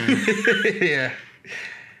there. Yeah. Yeah.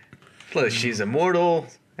 Plus, she's immortal.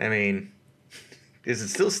 I mean, is it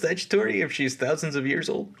still statutory if she's thousands of years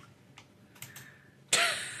old?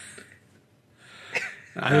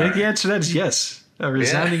 I think the answer to that is yes. A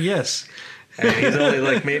resounding yes. I mean, he's only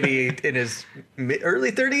like maybe in his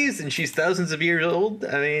early 30s and she's thousands of years old.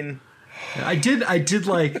 I mean, I did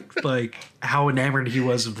like how enamored he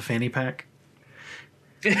was of the fanny pack.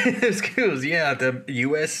 it's cool. Yeah, the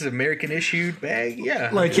U.S. American issued bag.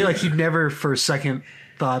 Yeah. He never for a second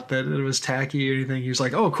thought that it was tacky or anything. He was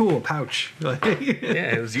like, "Oh, cool, a pouch." Yeah,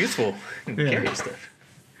 it was useful in carrying stuff.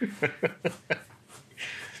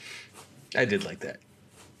 I did like that.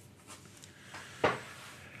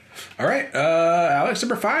 All right, Alex,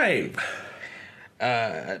 number 5.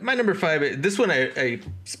 My number 5, this one I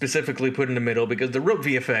specifically put in the middle because the rope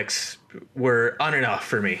VFX were on and off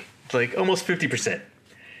for me. It's like almost 50%.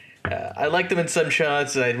 I liked them in some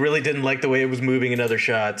shots. I really didn't like the way it was moving in other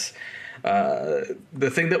shots. The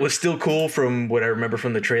thing that was still cool from what I remember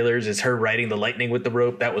from the trailers is her riding the lightning with the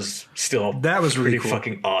rope. That was really pretty cool.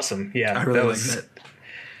 fucking awesome. Yeah, I really liked that.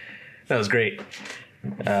 That was great.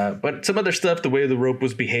 But some other stuff, the way the rope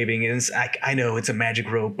was behaving is, I know it's a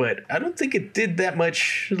magic rope, but I don't think it did that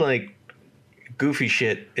much like goofy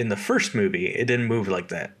shit in the first movie. It didn't move like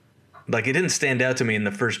that. Like it didn't stand out to me in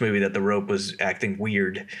the first movie that the rope was acting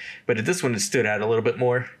weird, but at this one it stood out a little bit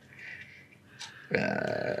more.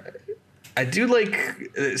 I do like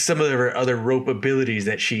some of her other rope abilities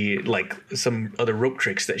that some other rope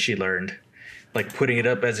tricks that she learned. Like putting it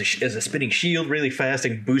up as a spinning shield really fast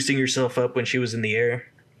and boosting yourself up when she was in the air.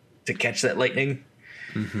 to catch that lightning.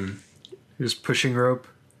 He was pushing rope.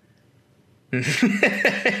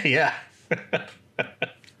 Yeah.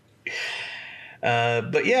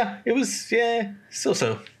 But yeah, it was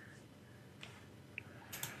so.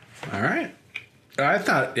 All right. I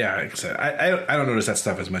thought, like I said, I don't notice that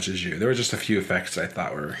stuff as much as you. There were just a few effects I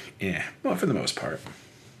thought were, well, for the most part,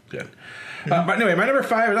 good. But anyway, my number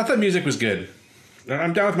 5, I thought the music was good.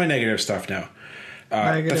 I'm down with my negative stuff now.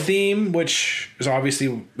 The theme, which is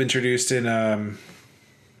obviously introduced in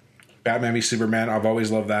Batman v Superman, I've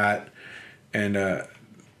always loved that. And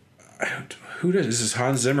who does this? Is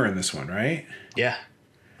Hans Zimmer in this one, right? Yeah.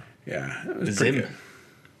 Yeah, it was pretty good.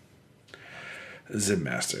 Zim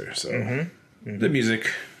Master. So the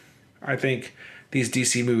music, I think these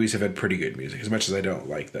DC movies have had pretty good music, as much as I don't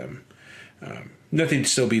like them. Nothing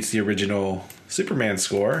still beats the original Superman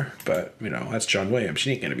score, but that's John Williams.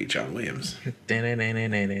 She ain't gonna beat John Williams.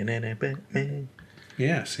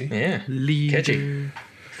 Yeah, see? Yeah. Leader. Catchy.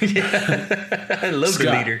 Yeah. I love Scott,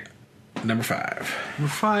 the leader. Number 5.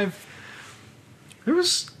 Number 5. There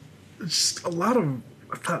was just a lot of,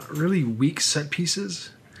 I thought, really weak set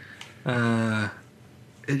pieces. I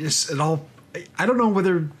don't know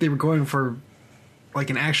whether they were going for like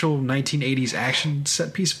an actual 1980s action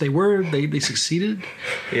set piece. If they were, they succeeded.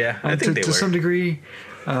 Yeah, I think they were. To some degree.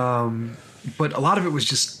 But a lot of it was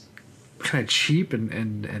just kind of cheap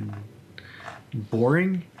and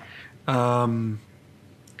boring.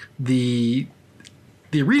 The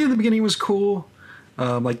arena in the beginning was cool.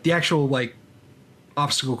 Like the actual like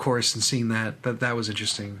obstacle course and seeing that was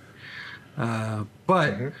interesting.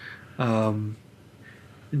 But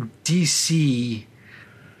DC,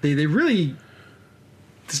 they really,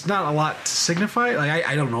 there's not a lot to signify. Like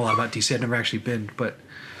I don't know a lot about DC. I've never actually been, but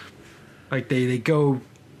like they kind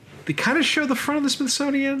of show the front of the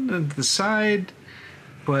Smithsonian and the side,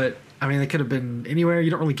 but I mean, they could have been anywhere. You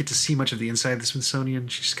don't really get to see much of the inside of the Smithsonian.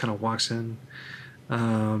 She just kind of walks in.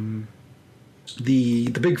 The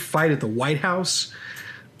big fight at the White House,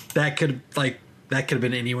 that could have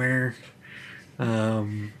been anywhere.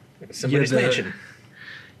 Somebody's mansion.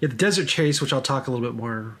 Yeah, the desert chase, which I'll talk a little bit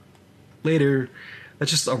more later. That's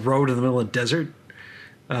just a road in the middle of the desert.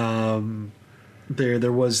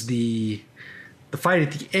 There was the fight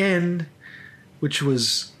at the end, which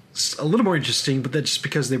was a little more interesting, but that's just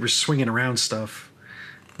because they were swinging around stuff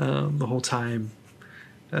the whole time.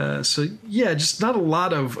 So yeah, just not a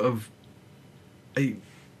lot of I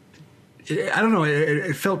don't know.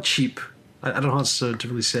 It felt cheap. I don't know how else to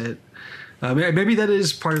really say it. Maybe that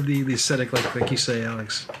is part of the aesthetic, like you say,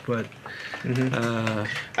 Alex. But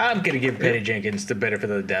I'm gonna give Patty Jenkins the benefit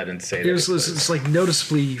of the doubt and say it's like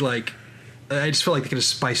noticeably like I just felt like they could have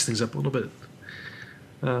spiced things up a little bit.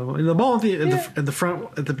 And the mall at the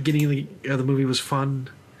front at the beginning of the movie was fun.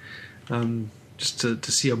 Just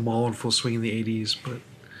to see a mall in full swing in the 80s, but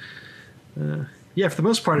yeah, for the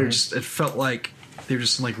most part, it felt like they were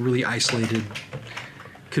just in like really isolated,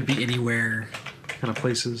 could be anywhere kind of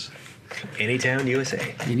places. Anytown, USA.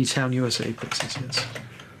 Anytown, USA places, yes.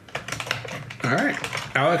 All right.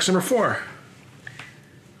 Alex, number 4.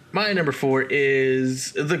 My number 4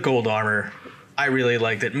 is the gold armor. I really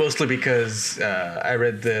liked it, mostly because I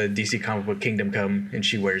read the DC comic book Kingdom Come, and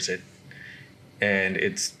she wears it. And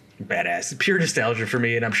it's badass. It's pure nostalgia for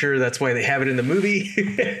me, and I'm sure that's why they have it in the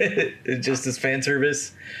movie. Just as fan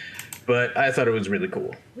service. But I thought it was really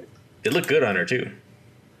cool. It looked good on her, too.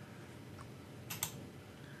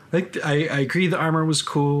 I agree the armor was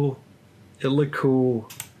cool. It looked cool.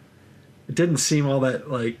 It didn't seem all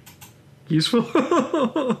that, like, useful.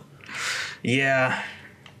 Yeah.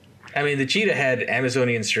 I mean, the cheetah had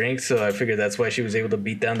Amazonian strength, so I figured that's why she was able to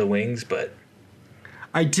beat down the wings, but...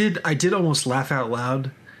 I did almost laugh out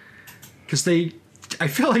loud. Because I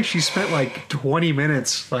feel like she spent, like, 20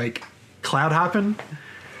 minutes, like, cloud hopping.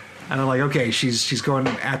 And I'm like, okay, she's going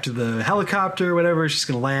after the helicopter or whatever. She's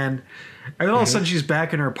going to land. And then all of a sudden she's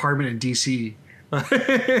back in her apartment in D.C.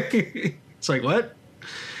 It's like, what?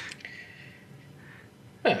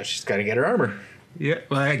 Oh, she's got to get her armor. Yeah,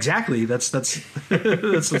 well, exactly. That's that's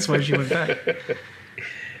why she went back.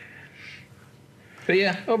 But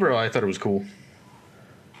yeah, overall, I thought it was cool.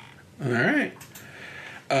 All right.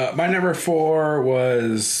 My number 4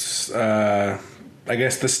 was, I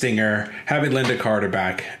guess, the Stinger. Having Linda Carter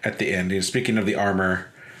back at the end. Speaking of the armor,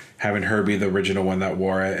 having her be the original one that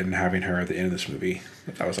wore it and having her at the end of this movie.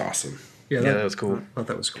 That was awesome. Yeah, that was cool. I thought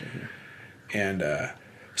that was cool. Yeah. And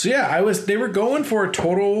so, yeah, they were going for a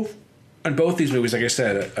total, on both these movies, like I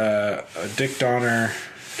said, a Dick Donner,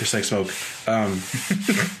 just like smoke.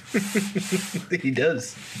 He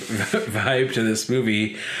does. Vibe to this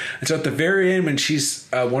movie. And so at the very end, when she's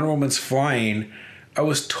Wonder Woman's flying, I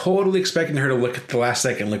was totally expecting her to look at the last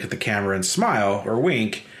second, look at the camera and smile or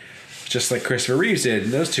wink, just like Christopher Reeves did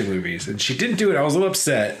in those two movies. And she didn't do it. I was a little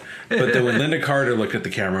upset. But then when Linda Carter looked at the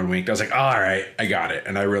camera and winked, I was like, all right, I got it.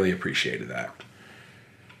 And I really appreciated that.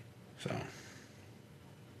 So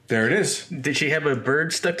there it is. Did she have a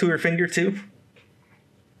bird stuck to her finger too?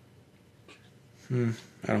 I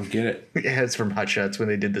don't get it. Yeah, it's from Hot Shots when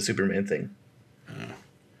they did the Superman thing.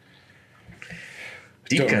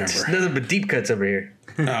 Deep Don't cuts. remember. Nothing but deep cuts over here.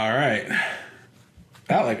 All right.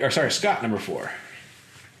 Scott, number 4.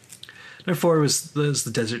 Number 4 was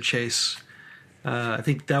the Desert Chase. I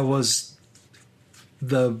think that was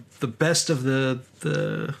the best of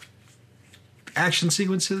the action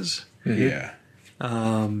sequences. Yeah.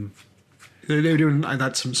 They were doing, I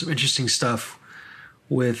thought, some interesting stuff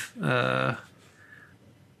with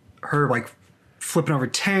her like flipping over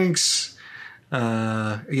tanks.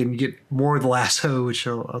 Again, you get more of the lasso, which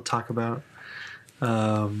I'll talk about.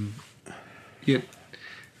 You get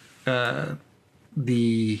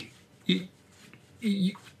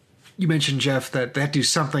you mentioned, Jeff, that they have to do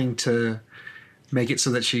something to make it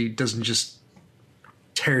so that she doesn't just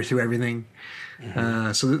tear through everything.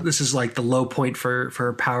 So this is like the low point for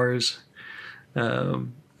her powers. So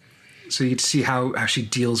you get to see how she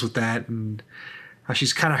deals with that and how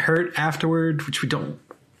she's kind of hurt afterward, which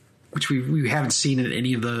we haven't seen in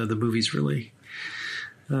any of the movies really.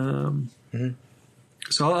 So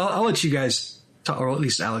I'll let you guys talk, or at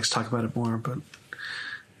least Alex talk about it more. But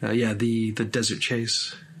the Desert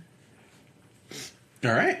Chase.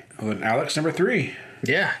 All right. Well, then Alex, number 3.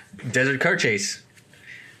 Yeah, Desert Car Chase.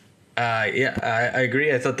 I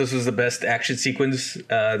agree. I thought this was the best action sequence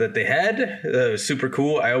that they had. It was super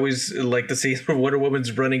cool. I always like to see Wonder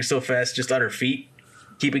Woman's running so fast just on her feet,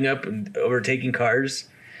 keeping up and overtaking cars.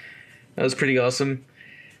 That was pretty awesome.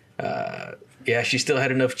 She still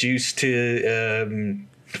had enough juice to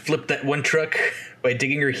flip that one truck by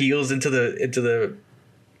digging her heels into the.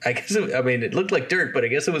 I guess it looked like dirt, but I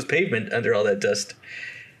guess it was pavement under all that dust,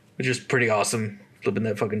 which is pretty awesome. Flipping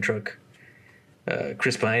that fucking truck.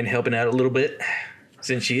 Chris Pine helping out a little bit,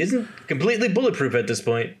 since she isn't completely bulletproof at this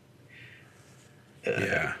point.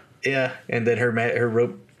 Yeah, and then her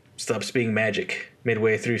rope stops being magic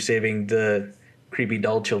midway through saving the creepy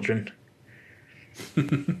doll children.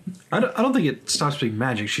 I don't think it stops being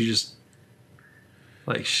magic. She just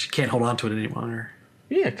she can't hold on to it anymore.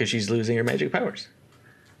 Yeah, because she's losing her magic powers.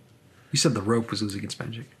 You said the rope was losing its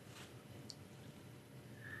magic.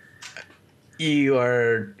 You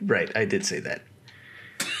are right. I did say that.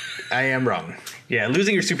 I am wrong. Yeah,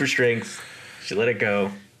 losing her super strength. She let it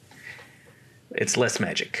go. It's less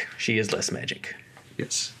magic. She is less magic.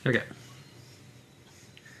 Yes. Okay.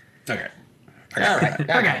 All right.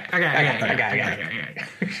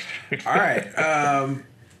 All right.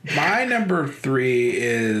 My number 3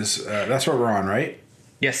 is that's what we're on, right?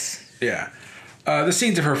 Yes. Yeah. The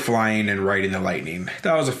scenes of her flying and riding the lightning.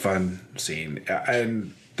 That was a fun scene.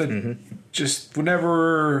 And just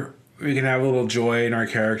whenever we can have a little joy in our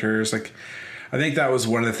characters, I think that was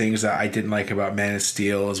one of the things that I didn't like about Man of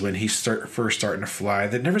Steel is when he's first starting to fly.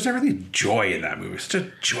 There was never really joy in that movie. It's such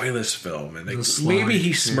a joyless film, and maybe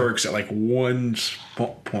he smirks at one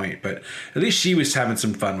point, but at least she was having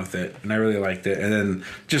some fun with it, and I really liked it. And then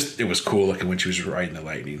it was cool looking when she was riding the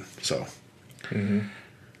lightning. So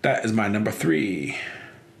that is my number 3.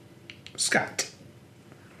 Scott,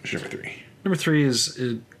 what's your number 3? Number 3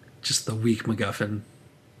 is just the weak MacGuffin.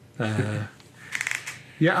 I'm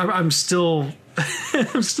still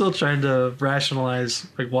I'm still trying to rationalize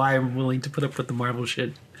why I'm willing to put up with the Marvel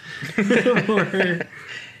shit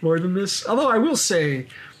more than this. Although I will say,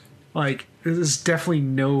 this is definitely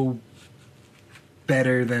no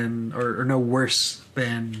better than or no worse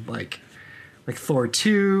than Thor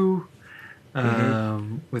 2,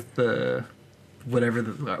 with the whatever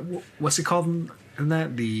what's it called in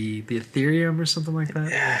that the Ethereum or something like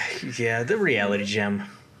that. Yeah, the reality gem.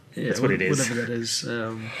 Yeah, that's what it is. Whatever that is.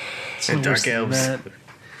 And Dark Elves.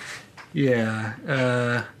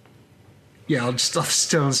 Yeah. I'll just all the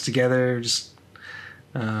stones together. It just.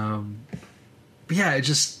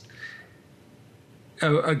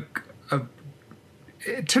 It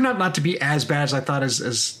turned out not to be as bad as I thought,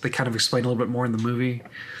 as they kind of explained a little bit more in the movie.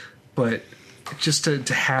 But just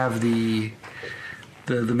to have the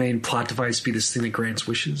main plot device be this thing that grants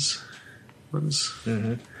wishes was.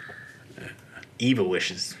 Evil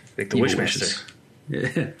wishes. Like the Evil Wishmaster.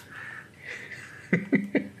 Yeah.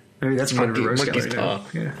 Maybe that's part of the roast Monkey's gallery now. Paw.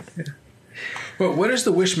 Yeah. But what is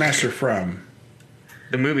the Wishmaster from?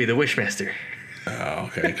 The movie, The Wishmaster. Oh,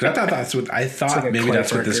 okay. Because I thought maybe Clive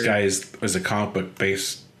that's what this Barker. guy was a comic book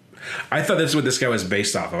based. I thought this is what this guy was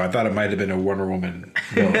based off of. I thought it might have been a Wonder Woman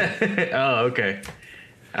villain. Oh, okay.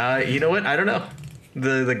 You know what? I don't know.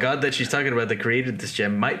 The god that she's talking about that created this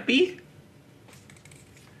gem might be,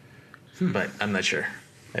 but I'm not sure.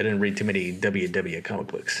 I didn't read too many WW comic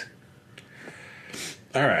books.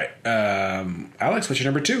 All right. Alex, what's your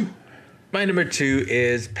number 2? My number 2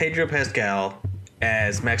 is Pedro Pascal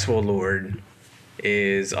as Maxwell Lord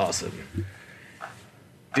is awesome.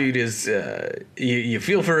 Dude is you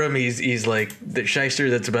feel for him. He's like the shyster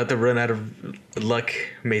that's about to run out of luck.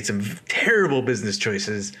 Made some terrible business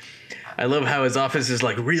choices. I love how his office is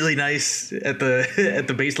like really nice at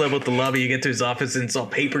the base level at the lobby. You get to his office and it's all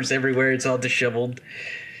papers everywhere. It's all disheveled.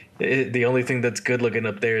 The only thing that's good looking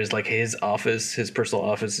up there is like his office. His personal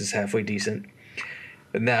office is halfway decent.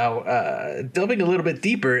 Now, delving a little bit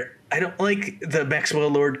deeper, I don't like the Maxwell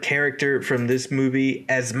Lord character from this movie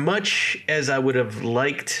as much as I would have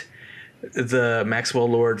liked the Maxwell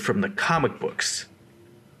Lord from the comic books.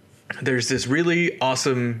 There's this really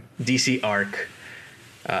awesome DC arc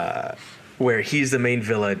where he's the main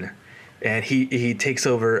villain, and he takes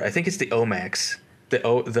over. I think it's the OMAC, the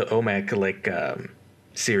OMAC like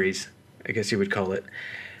series, I guess you would call it.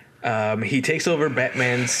 He takes over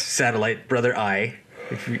Batman's satellite, Brother Eye.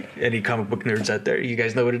 If any comic book nerds out there, you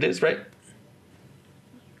guys know what it is, right?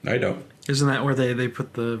 I don't. Isn't that where they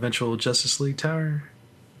put the eventual Justice League tower?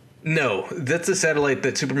 No, that's a satellite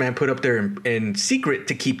that Superman put up there in secret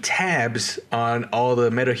to keep tabs on all the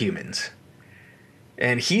metahumans.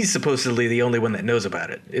 And he's supposedly the only one that knows about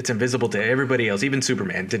it. It's invisible to everybody else. Even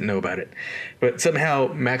Superman didn't know about it. But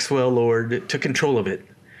somehow Maxwell Lord took control of it.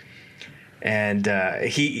 And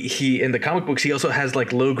he in the comic books, he also has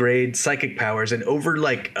like low grade psychic powers. And over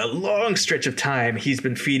like a long stretch of time, he's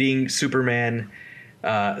been feeding Superman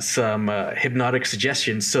some hypnotic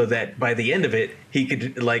suggestions so that by the end of it, he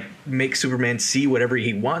could like make Superman see whatever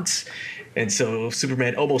he wants. And so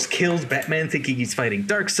Superman almost kills Batman thinking he's fighting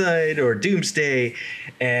Darkseid or Doomsday.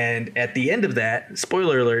 And at the end of that,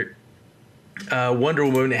 spoiler alert, Wonder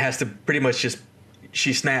Woman has to pretty much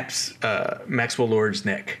she snaps Maxwell Lord's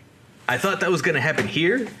neck. I thought that was going to happen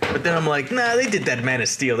here, but then I'm like, nah, they did that in Man of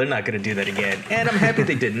Steel. They're not going to do that again. And I'm happy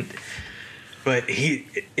they didn't. But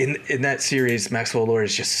in that series, Maxwell Lord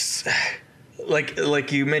is just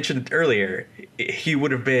like you mentioned earlier. He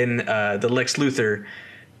would have been the Lex Luthor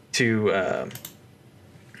to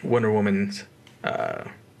Wonder Woman's. I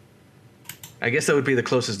guess that would be the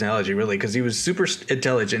closest analogy, really, because he was super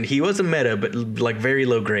intelligent. He was a meta, but like very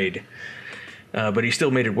low grade. But he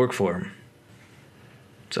still made it work for him.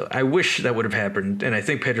 So I wish that would have happened, and I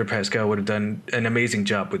think Pedro Pascal would have done an amazing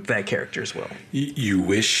job with that character as well. You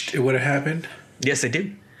wished it would have happened? Yes, I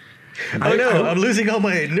do. I'm losing all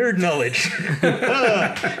my nerd knowledge.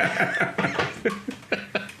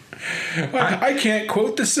 I can't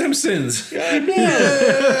quote The Simpsons. No!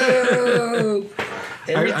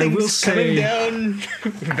 Everything's I coming down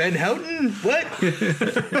Van Houten? What?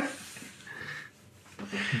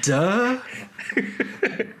 Duh.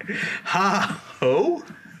 Ha ho?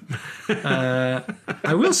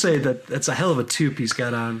 I will say that that's a hell of a tube he's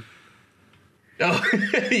got on. Oh,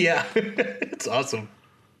 yeah. It's awesome.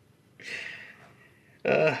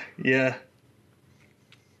 Yeah.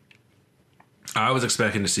 I was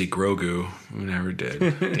expecting to see Grogu. We never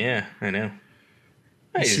did. Yeah, I know.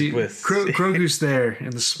 See, Grogu's there in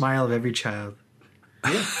the smile of every child.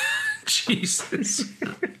 Yeah. Jesus.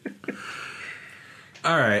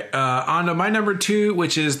 All right, on to my number 2,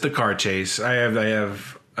 which is the car chase.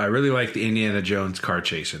 I really like the Indiana Jones car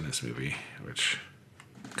chase in this movie, which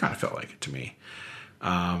kind of felt like it to me.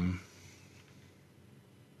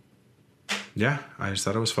 Yeah, I just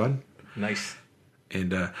thought it was fun. Nice.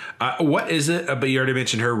 And what is it? But you already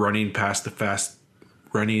mentioned her running past the cars.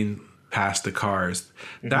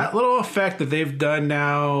 Mm-hmm. That little effect that they've done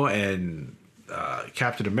now, and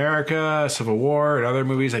Captain America, Civil War, and other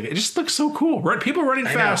movies, like it just looks so cool. People running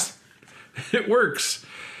fast, it works.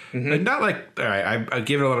 Mm-hmm. And not like, all right, I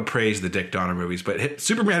give it a lot of praise to the Dick Donner movies, but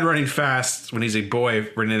Superman running fast when he's a boy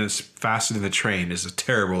running as faster than the train is a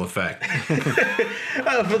terrible effect. For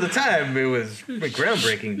the time, it was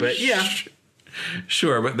groundbreaking, but yeah.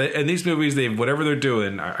 Sure, but in these movies, whatever they're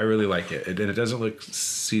doing, I really like it, and it doesn't look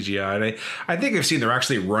CGI. And I think I've seen they're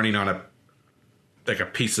actually running on a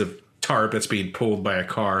piece of tarp that's being pulled by a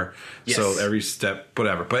car. Yes. So every step,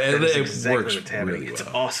 whatever. But it exactly works really well. It's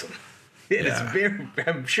awesome. It's very.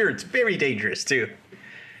 I'm sure it's very dangerous too.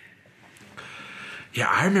 Yeah,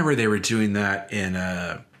 I remember they were doing that in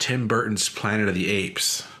Tim Burton's Planet of the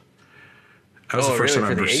Apes. That was the first time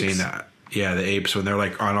I've ever seen that. Yeah, the apes, when they're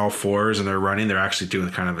like on all fours and they're running, they're actually doing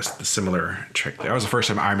kind of a similar trick. That was the first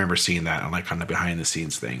time I remember seeing that on like on the behind the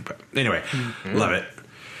scenes thing. But anyway, love it.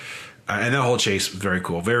 And the whole chase was very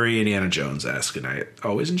cool, very Indiana Jones-esque, and I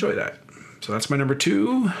always enjoy that. So that's my number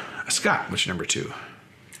 2. Scott, what's your number 2?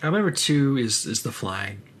 Number 2 is the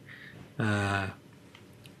flying. Not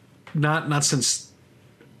since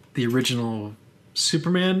the original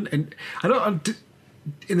Superman, and I don't.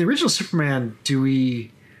 In the original Superman,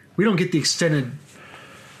 we don't get the extended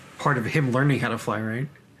part of him learning how to fly, right?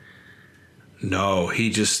 No,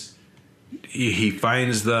 he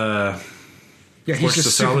finds the he's Force just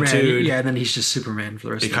of Superman. Solitude. And then he's just Superman for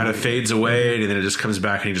the rest. It of kind the of movie. fades away, and then it just comes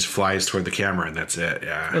back, and he just flies toward the camera, and that's it.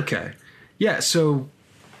 Yeah. Okay. Yeah. So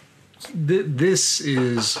this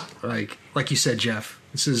is like you said, Jeff.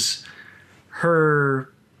 This is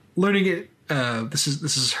her learning it. This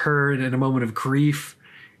is her in a moment of grief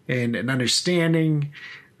and understanding.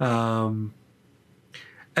 As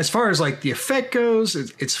far as like the effect goes,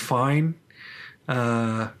 it's fine.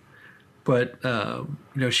 But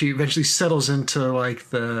she eventually settles into like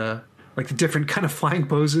the different kind of flying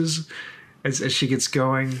poses as she gets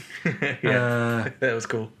going. That was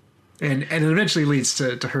cool. And it eventually leads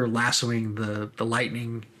to her lassoing the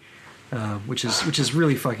lightning, which is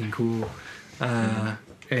really fucking cool. And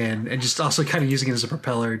just also kind of using it as a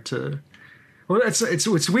propeller to. Well,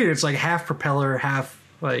 it's weird. It's like half propeller, half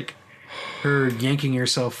like her yanking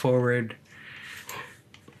herself forward.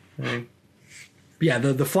 Yeah,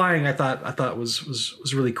 the flying I thought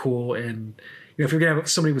was really cool, and if you're gonna have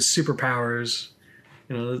somebody with superpowers,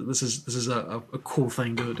 this is a cool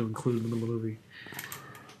thing to include in the movie.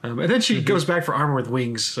 And then she goes back for armor with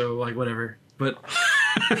wings, so like whatever. But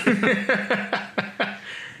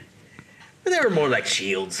They were more like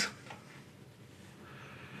shields.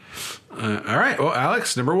 All right. Well,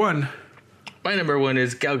 Alex, number 1. My number 1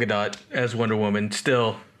 is Gal Gadot as Wonder Woman.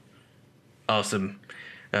 Still awesome.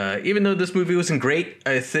 Even though this movie wasn't great,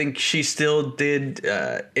 I think she still did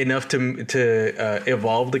enough to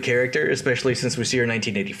evolve the character, especially since we see her in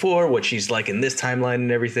 1984, what she's like in this timeline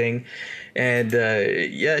and everything. And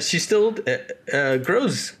she still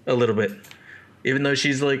grows a little bit, even though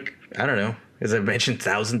she's like, I don't know, as I mentioned,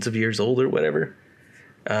 thousands of years old or whatever.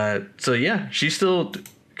 Gal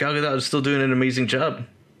Gadot is still doing an amazing job.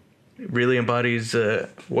 It really embodies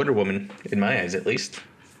Wonder Woman, in my eyes at least.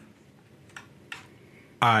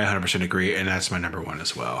 I 100% agree, and that's my number 1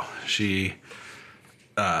 as well. She,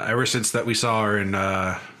 ever since that we saw her in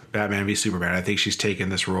Batman v Superman, I think she's taken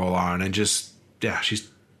this role on, and just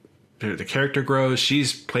the character grows.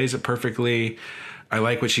 Plays it perfectly. I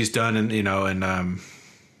like what she's done, and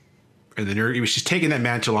she's taken that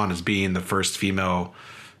mantle on as being the first female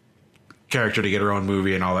character to get her own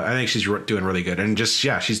movie and all that. I think she's doing really good, and it's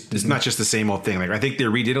not just the same old thing. Like, I think they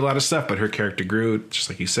redid a lot of stuff, but her character grew, just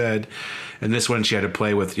like you said. And this one, she had to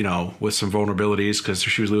play with with some vulnerabilities because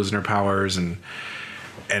she was losing her powers and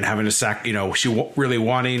having to she really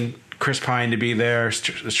wanting Chris Pine to be there,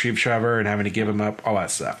 Steve Trevor, and having to give him up, all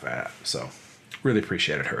that stuff. So really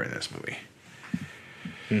appreciated her in this movie.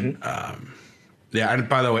 And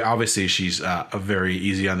by the way, obviously she's a very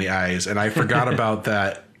easy on the eyes, and I forgot about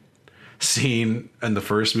that scene in the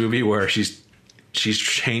first movie where she's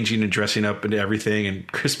changing and dressing up into everything,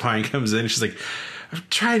 and Chris Pine comes in and she's like, I'm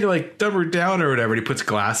trying to like dumb her down or whatever, and he puts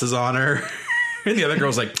glasses on her. And the other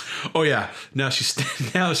girl's like, oh yeah, now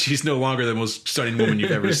she's no longer the most stunning woman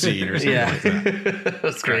you've ever seen, or something like that.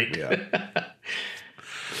 That's great. Yeah.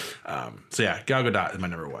 Gal Gadot is my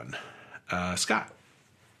number 1. Scott.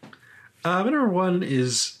 My number 1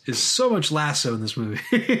 is so much lasso in this movie.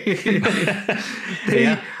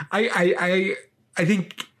 I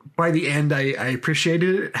think by the end I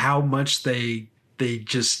appreciated how much they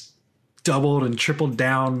just doubled and tripled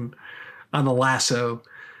down on the lasso.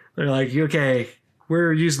 They're like, okay,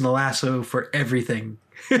 we're using the lasso for everything.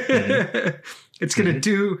 It's gonna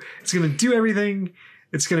do everything.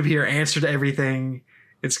 It's gonna be her answer to everything.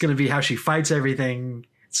 It's gonna be how she fights everything.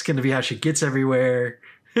 It's gonna be how she gets everywhere.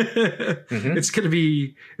 It's gonna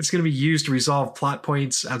be used to resolve plot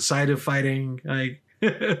points outside of fighting. Like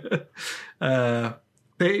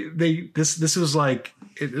this was like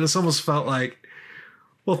this almost felt like,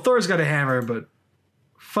 well, Thor's got a hammer, but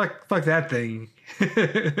fuck that thing.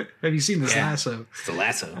 Have you seen this lasso? It's the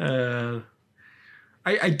lasso.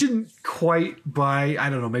 I didn't quite buy. I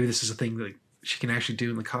don't know. Maybe this is a thing that she can actually do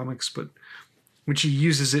in the comics, but when she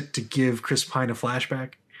uses it to give Chris Pine a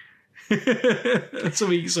flashback, so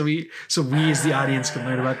we as the audience can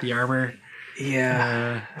learn about the armor.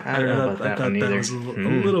 Yeah, I don't know about that one either. That was a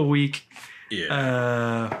little weak.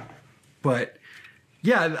 Yeah. But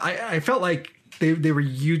yeah, I felt like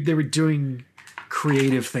they were doing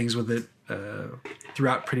creative things with it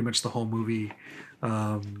throughout pretty much the whole movie.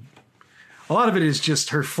 A lot of it is just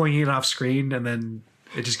her flinging it off screen, and then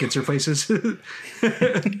it just gets her places.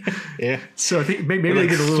 Yeah. So I think maybe Like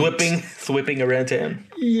they did a little thwipping around town.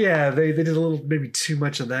 Yeah, they did a little, maybe too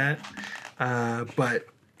much of that. But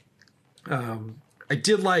I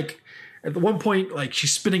did like, at one point, like,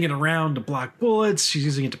 she's spinning it around to block bullets. She's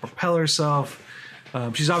using it to propel herself.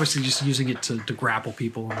 She's obviously just using it to grapple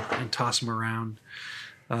people and toss them around.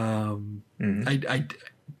 I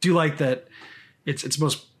do like that its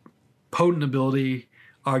most potent ability,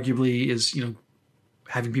 arguably, is,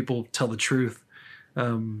 having people tell the truth.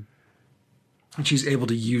 And she's able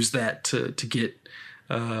to use that to get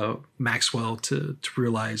Maxwell to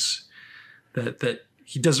realize that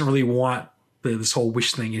he doesn't really want this whole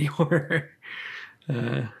wish thing anymore.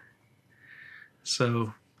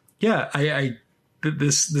 So yeah,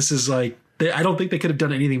 this is like, I don't think they could have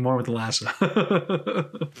done anything more with the lasso.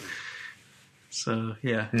 So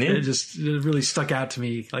yeah, it really stuck out to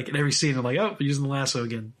me. Like in every scene, I'm like, oh, they're using the lasso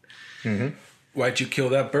again. Mm-hmm. Why'd you kill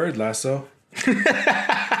that bird, Lasso?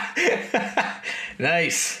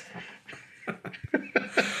 Nice.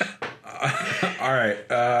 All right,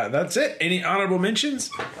 that's it. Any honorable mentions?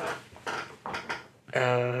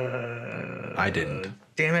 I didn't.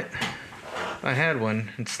 Damn it. I had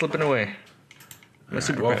one. It's slipping away. My Well,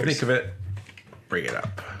 superpowers. if you think of it, bring it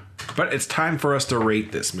up. But it's time for us to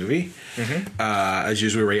rate this movie. As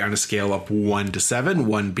usual, we rate on a scale of 1 to 7,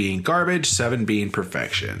 1 being garbage, 7 being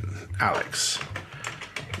perfection. Alex,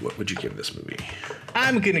 what would you give this movie?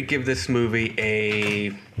 I'm going to give this movie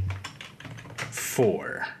a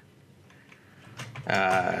 4.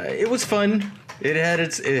 It was fun. It had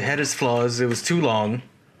its flaws. It was too long.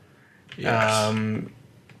 Yes.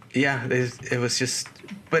 Yeah, it was just,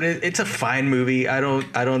 but it's a fine movie. I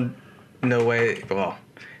don't know why. Well,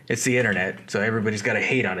 it's the internet, so everybody's got to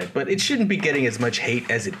hate on it, but it shouldn't be getting as much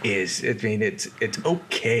hate as it is. I mean, it's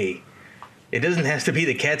okay. It doesn't have to be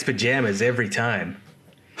the cat's pajamas every time.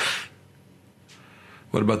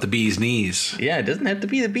 What about the bee's knees? Yeah, it doesn't have to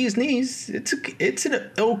be the bee's knees. It's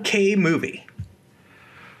an okay movie.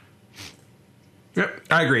 Yep,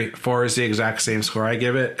 I agree. 4 is the exact same score I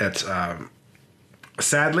give it. It's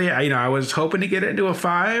sadly, I was hoping to get it into a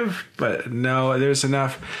 5, but no, there's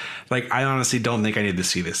enough. Like, I honestly don't think I need to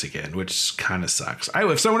see this again, which kind of sucks.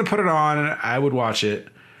 If someone put it on, I would watch it,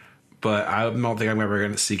 but I don't think I'm ever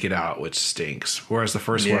going to seek it out, which stinks. Whereas the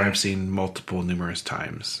first one I've seen numerous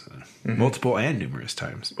times. Multiple and numerous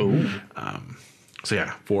times. Ooh. So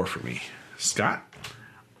yeah, 4 for me. Scott?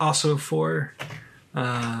 Also 4.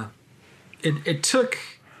 It took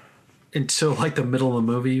until like the middle of the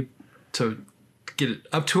movie to get it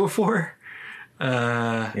up to a 4.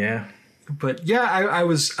 Yeah. But yeah, I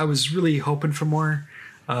was really hoping for more.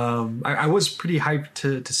 I was pretty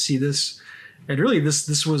hyped to see this, and really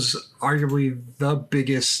this was arguably the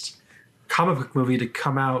biggest comic book movie to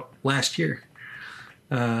come out last year.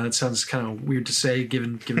 It sounds kind of weird to say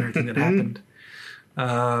given everything that happened.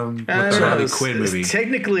 Harley Quinn movie.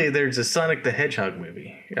 Technically, there's a Sonic the Hedgehog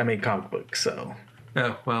movie. I mean, comic book. So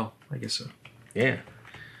Oh well, I guess so. yeah.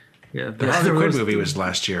 Yeah, The Harley Quinn movie was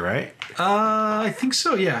last year, right? I think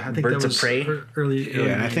so. Yeah, I think Birds that of was Prey? early.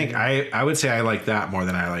 Yeah, and I think I would say I like that more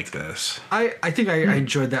than I like this. I think I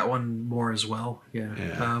enjoyed that one more as well. Yeah.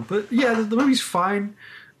 Yeah. But yeah, the movie's fine.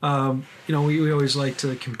 We always like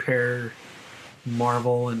to compare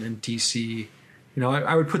Marvel and DC.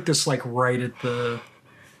 I would put this like right at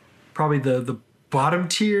probably the bottom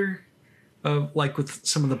tier of, like, with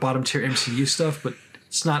some of the bottom tier MCU stuff, but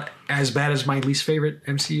it's not as bad as my least favorite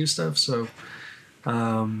MCU stuff. So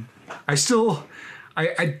I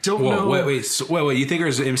don't know. Wait. You think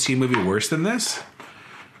there's an MCU movie worse than this?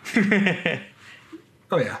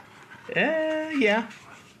 Oh yeah. Yeah.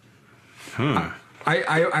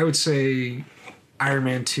 I would say Iron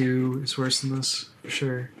Man 2 is worse than this for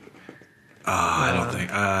sure. I don't think.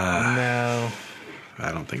 No.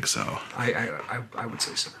 I don't think so. I would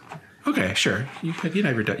say so. Okay, sure. You can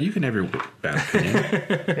have your bad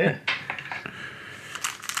opinion.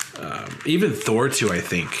 Yeah. Even Thor 2, I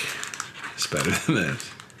think, is better than this.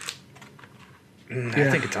 I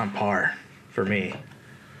think it's on par for me.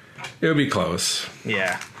 It would be close.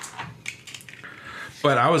 Yeah.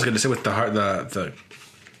 But I was going to say with the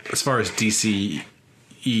as far as DC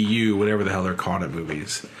EU, whatever the hell they're calling it,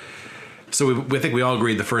 movies. So we think we all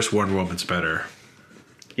agreed the first Wonder Woman's better.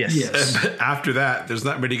 Yes. But after that, there's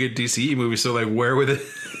not many good DCE movies. So like, where would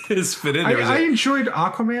this fit in? I enjoyed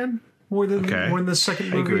Aquaman more than the second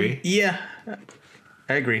movie. I agree. Yeah.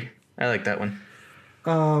 I agree. I like that one.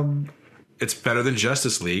 It's better than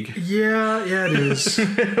Justice League. Yeah, it is.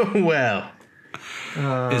 Well,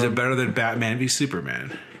 Is it better than Batman v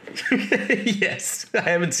Superman? yes. I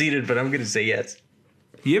haven't seen it, but I'm going to say yes.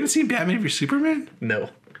 You haven't seen Batman v Superman? No.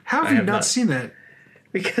 How I have you have not not. seen that?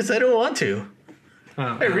 Because I don't want to.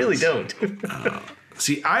 I really don't.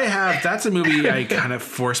 See, I have. That's a movie I kind of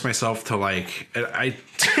force myself to like.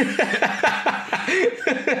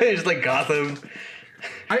 It's like Gotham.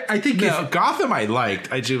 I think No, Gotham I liked.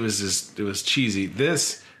 It was cheesy.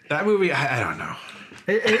 That movie I don't know.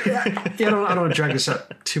 I don't want to drag this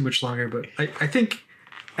out too much longer, but I think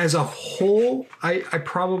as a whole, I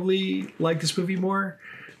probably like this movie more.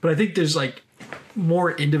 But I think there's like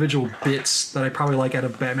more individual bits that I probably like out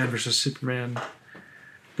of Batman versus Superman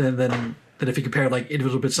than if you compare like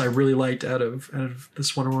individual bits I really liked out of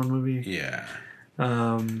this Wonder Woman movie. Yeah.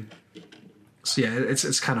 So yeah,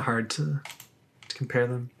 it's kind of hard to compare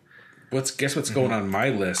them. Guess what's going on my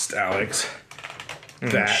list, Alex?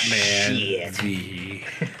 Batman shit. v.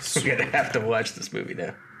 We're going to have to watch this movie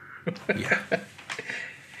now. Yeah. I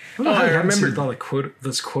don't know how I you haven't seen remember- the thought of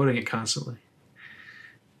that's quoting it constantly.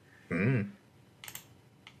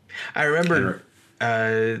 I remember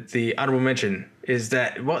the honorable mention is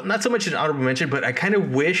that, well, not so much an honorable mention, but I kind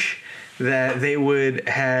of wish that they would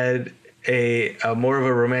had a more of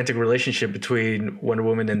a romantic relationship between Wonder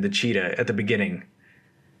Woman and the cheetah at the beginning.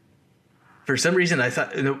 For some reason, I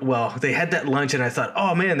thought, well, they had that lunch and I thought,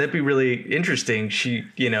 oh man, that'd be really interesting.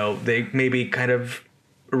 They maybe kind of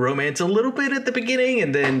romance a little bit at the beginning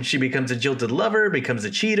and then she becomes a jilted lover, becomes a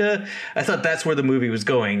cheetah. I thought that's where the movie was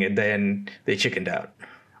going and then they chickened out.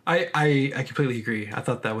 I completely agree. I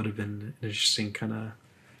thought that would have been an interesting kind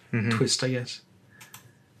of twist, I guess.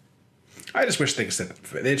 I just wish they just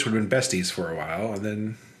would have been besties for a while and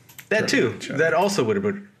then. That too. each other. That also would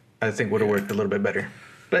have, I think, would have worked a little bit better.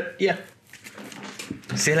 But yeah.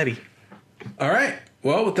 C'est la vie. All right.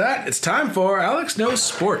 Well, with that, it's time for Alex Knows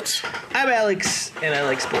Sports. I'm Alex, and I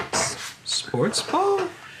like sports. Sports ball?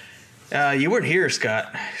 You weren't here,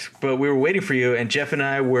 Scott, but we were waiting for you, and Jeff and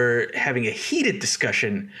I were having a heated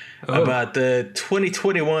discussion about the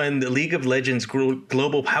 2021 League of Legends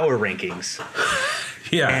Global Power Rankings.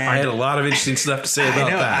 Yeah, I had a lot of interesting stuff to say about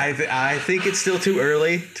that. I think it's still too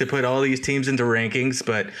early to put all these teams into rankings,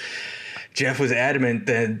 but Jeff was adamant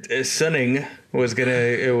that Sunning was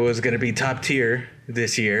gonna be top tier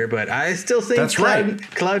this year. But I still think That's right.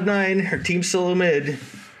 Cloud9, her Team Solo Mid,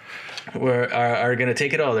 are gonna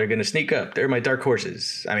take it all. They're gonna sneak up. They're my dark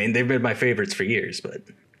horses. I mean, they've been my favorites for years, but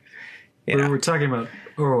We're talking about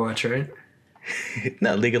Overwatch, right?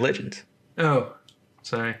 no, League of Legends. Oh,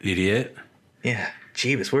 sorry. Idiot. Yeah,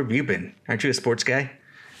 Jeebus, where have you been? Aren't you a sports guy?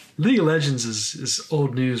 League of Legends is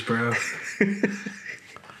old news, bro.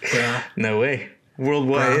 Yeah. No way.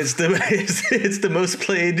 Worldwide, it's the most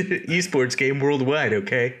played esports game worldwide.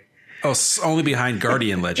 Okay. Oh, only behind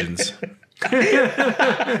Guardian Legends.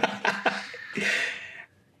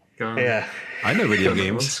 Yeah. I know video Old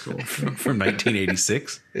games school. from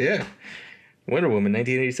 1986. Yeah. Wonder Woman,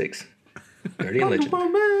 1986. Guardian Legend.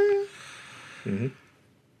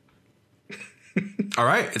 All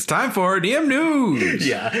right, it's time for DM News.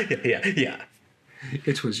 Yeah.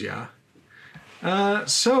 It was, yeah.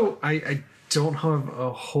 So I don't have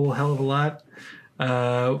a whole hell of a lot.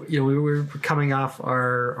 We were coming off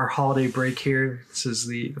our holiday break here. This is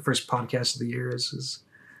the first podcast of the year. This is,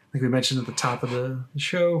 I think we mentioned at the top of the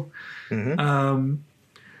show.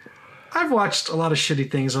 I've watched a lot of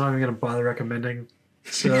shitty things I'm not even going to bother recommending.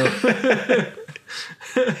 So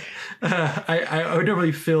I would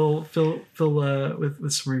normally fill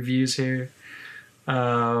with some reviews here.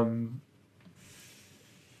 Yeah,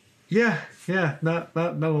 not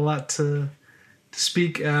a lot to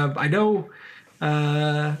speak. I know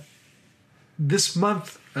this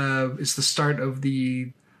month is the start of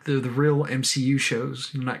the real MCU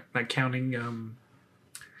shows, not counting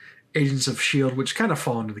Agents of S.H.I.E.L.D., which kind of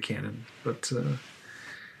fall into the canon. But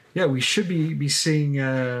yeah, we should be seeing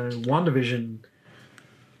WandaVision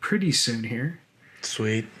pretty soon here.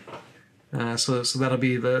 Sweet. So that'll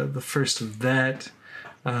be the first of that.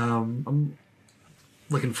 I'm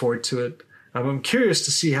looking forward to it. I'm curious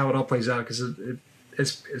to see how it all plays out because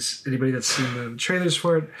as anybody that's seen the trailers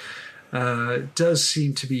for it, it does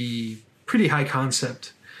seem to be pretty high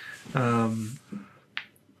concept.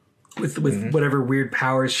 With whatever weird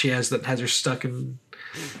powers she has that has her stuck in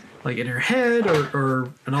her head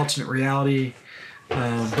or an alternate reality,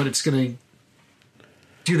 but it's gonna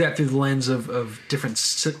do that through the lens of different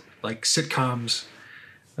sitcoms,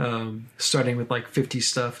 starting with 50s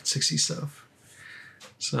stuff and 60s stuff.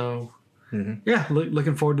 So yeah,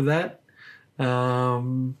 looking forward to that.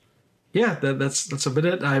 yeah, that's a bit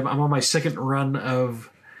it. I'm on my second run of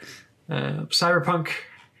Cyberpunk,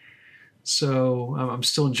 so I'm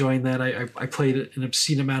still enjoying that. I played an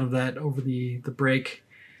obscene amount of that over the break.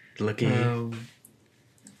 Lucky.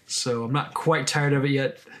 So I'm not quite tired of it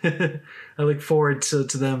yet. I look forward to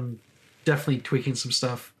them definitely tweaking some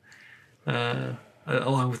stuff,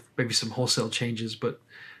 along with maybe some wholesale changes, but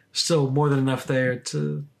still more than enough there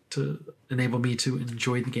to enable me to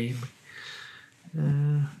enjoy the game.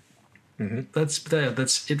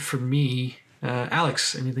 That's it for me.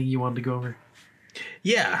 Alex, anything you wanted to go over?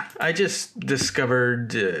 Yeah, I just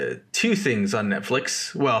discovered 2 things on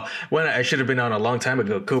Netflix. Well, one I should have been on a long time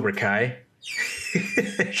ago, Cobra Kai.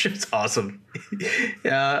 It's awesome.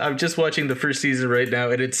 I'm just watching the first season right now,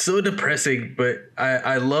 and it's so depressing, but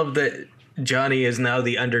I love that Johnny is now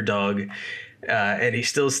the underdog, and he's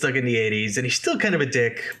still stuck in the 80s, and he's still kind of a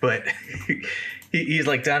dick, but he's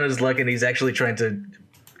like down on his luck, and he's actually trying to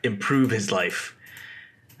improve his life.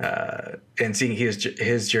 And seeing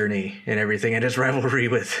his journey and everything, and his rivalry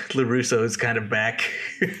with LaRusso is kind of back,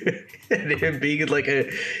 and him being like a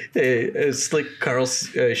slick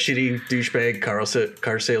shitty douchebag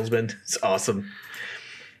car salesman. It's awesome.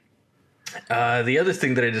 The other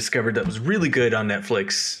thing that I discovered that was really good on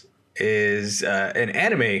Netflix is an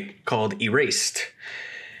anime called Erased.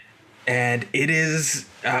 And it is,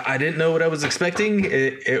 I didn't know what I was expecting.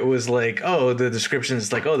 It was like, oh, the description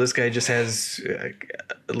is like, oh, this guy just has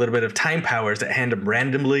a little bit of time powers that hand him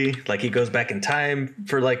randomly. Like he goes back in time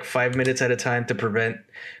for like 5 minutes at a time to prevent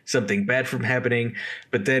something bad from happening.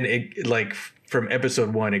 But then it like from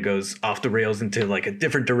episode 1, it goes off the rails into like a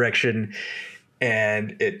different direction.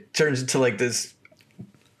 And it turns into like this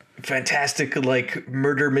fantastic like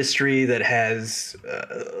murder mystery that has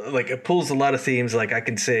like it pulls a lot of themes. Like I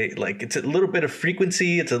can say like it's a little bit of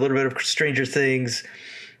Frequency, it's a little bit of Stranger Things,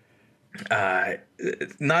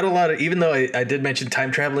 not a lot of, even though I did mention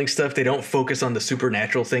time traveling stuff, they don't focus on the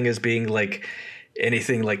supernatural thing as being like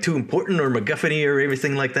anything like too important or MacGuffin-y or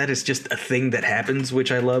everything like that. It's just a thing that happens,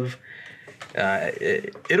 which I love.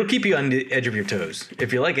 It'll keep you on the edge of your toes.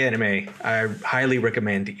 If you like anime, I highly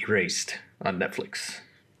recommend Erased on Netflix.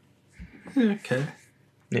 Okay.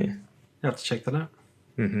 Yeah. I have to check that out.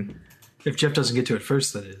 Mm-hmm. If Jeff doesn't get to it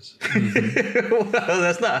first, that is. Well,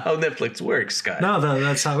 that's not how Netflix works, Scott. No,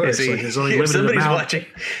 that's how it works. Like, there's only if limited amount. Watching,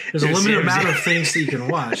 there's a limited amount of things that you can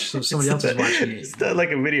watch. So if somebody else is watching it. It's not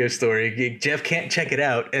like a video story. Jeff can't check it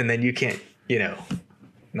out, and then you can't,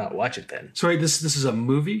 not watch it then. So wait, this is a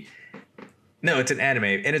movie? No, it's an anime,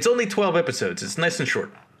 and it's only 12 episodes. It's nice and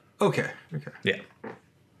short. Okay. Yeah.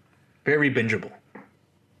 Very bingeable.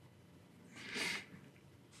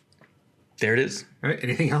 There it is. All right.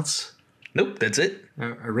 Anything else? Nope, that's it.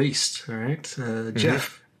 Erased. All right.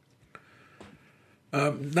 Jeff?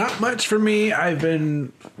 Not much for me. I've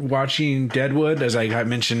been watching Deadwood, as I got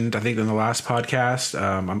mentioned, I think, in the last podcast.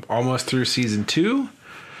 I'm almost through season 2.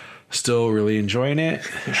 Still really enjoying it.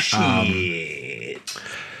 Shit.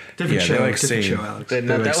 Different show, different show, Alex. Not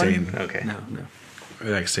like that saying, one? Okay. No. I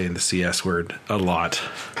like saying the CS word a lot.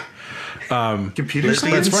 Computer But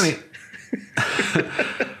science? it's funny.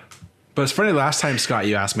 But it's funny, last time, Scott,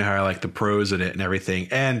 you asked me how I like the prose in it and everything.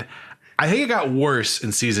 And I think it got worse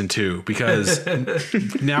in season 2 because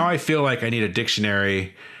now I feel like I need a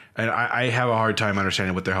dictionary, and I have a hard time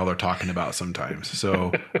understanding what the hell they're talking about sometimes.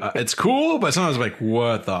 So it's cool, but sometimes I'm like,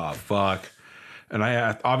 what the fuck? And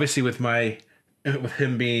I obviously with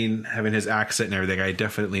him having his accent and everything, I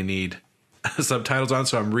definitely need subtitles on.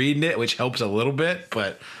 So I'm reading it, which helps a little bit.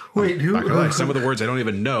 But wait, some of the words I don't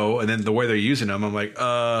even know, and then the way they're using them, I'm like,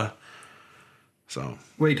 So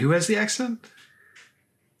wait, who has the accent?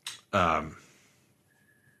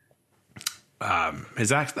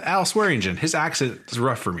 His accent, Al Swearingen. His accent is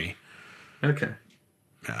rough for me. Okay.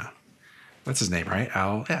 Yeah, that's his name, right?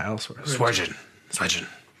 Al. Yeah, Al Swearingen.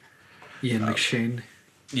 Ian McShane.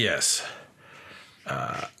 Yes.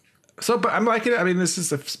 But I'm liking it. I mean, this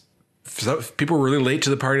is if people really late to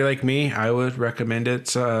the party like me, I would recommend it.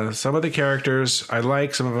 Some of the characters I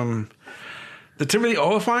like. Some of them. The Timothy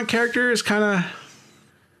Olyphant character is kind of.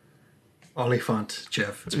 Oliphant,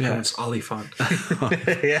 Jeff. It's pronounced Oliphant.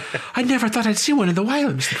 Yeah. I never thought I'd see one in the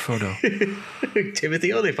wild, Mr. Photo.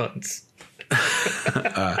 Timothy Olyphants.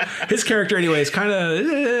 His character, anyway, is kind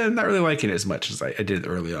of not really liking it as much as I did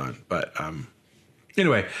early on. But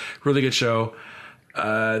anyway, really good show.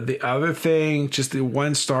 The other thing, just the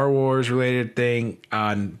one Star Wars related thing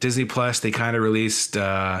on Disney Plus, they kind of released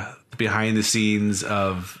behind the scenes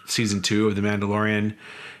of season 2 of The Mandalorian.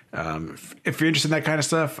 If you're interested in that kind of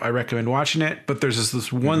stuff, I recommend watching it. But there's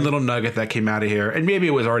this one little nugget that came out of here, and maybe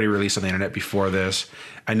it was already released on the internet before this,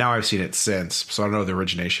 and now I've seen it since, so I don't know the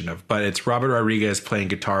origination of. But it's Robert Rodriguez playing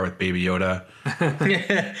guitar with Baby Yoda.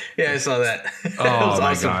 Yeah, I saw that. Oh That my was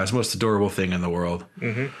awesome. god, it's the most adorable thing in the world.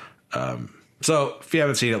 So if you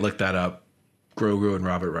haven't seen it, look that up. Grogu and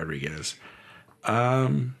Robert Rodriguez.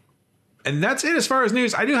 And that's it as far as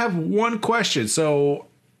news. I do have one question. So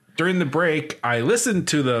during the break, I listened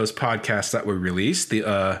to those podcasts that were released,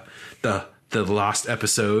 the lost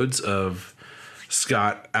episodes of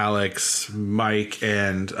Scott, Alex, Mike,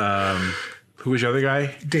 and who was the other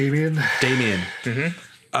guy? Damien.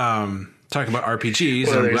 Talking about RPGs.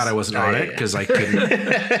 Well, and I'm glad I wasn't on it because I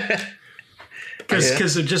couldn't.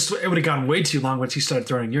 Because it would have gone way too long once you started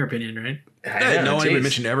throwing your opinion, right? No one even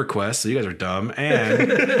mentioned EverQuest, so you guys are dumb.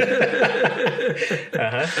 And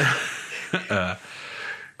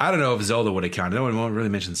I don't know if Zelda would have counted. No one really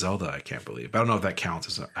mentioned Zelda, I can't believe. I don't know if that counts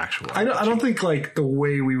as an actual I don't think like the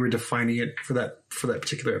way we were defining it for that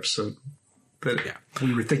particular episode that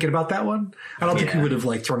we were thinking about that one. I don't think we would have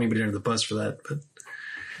like thrown anybody under the bus for that. But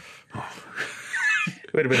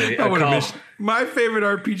Would have been I a would have call. mentioned, my favorite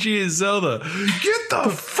RPG is Zelda. Get the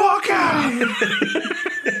fuck out!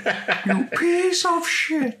 you piece of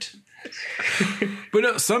shit. But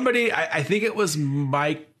no, somebody, I think it was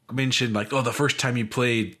Mike, mentioned like, oh, the first time you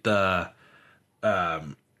played the like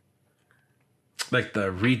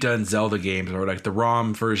the redone Zelda games or like the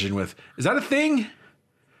ROM version with, is that a thing?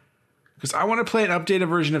 Because I want to play an updated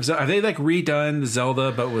version of Zelda. Have they like redone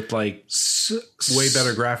Zelda but with like way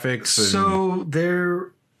better graphics? And... So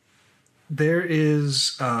there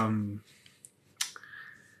is how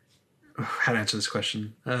to answer this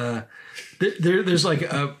question. There's like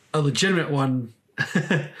a legitimate one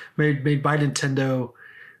made by Nintendo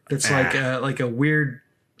that's like a weird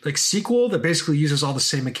like sequel that basically uses all the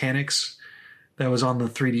same mechanics that was on the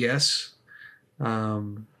 3DS.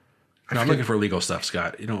 I'm looking for legal stuff,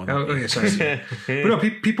 Scott. You don't. Okay, sorry. But no,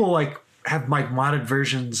 people like have like modded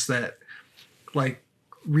versions that like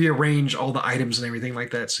rearrange all the items and everything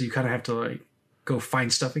like that. So you kind of have to like go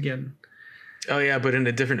find stuff again. Oh yeah, but in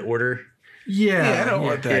a different order. Yeah, I don't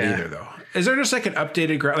want that either, though. Is there just like an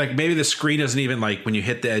updated like maybe the screen doesn't even like when you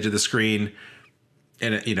hit the edge of the screen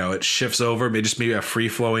and it, it shifts over, maybe a free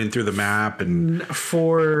flowing through the map and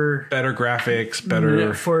for better graphics,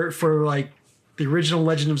 better for like the original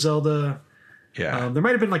Legend of Zelda. Yeah, there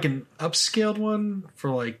might have been like an upscaled one for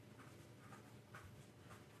like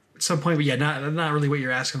at some point, but yeah, not really what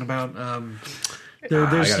you're asking about.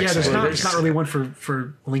 There's not really one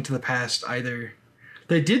for Link to the Past either.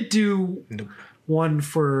 They did do one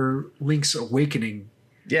for Link's Awakening.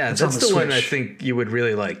 Yeah, that's the one I think you would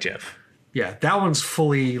really like, Jeff. Yeah, that one's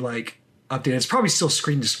fully like updated. It's probably still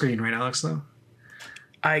screen to screen, right, Alex? Though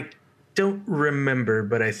I don't remember,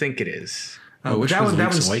 but I think it is. Which was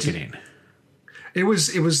Link's Awakening? It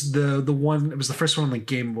was the one. It was the first one on the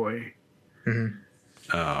Game Boy. Mm-hmm.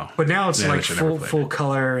 Oh, but now it's like full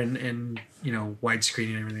color and widescreen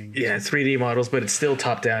and everything. Yeah, 3D models, but it's still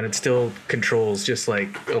top down. It still controls just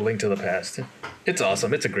like A Link to the Past. It's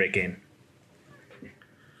awesome. It's a great game.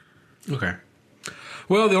 Okay.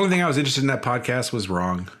 Well, the only thing I was interested in that podcast was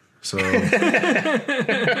wrong. So, no,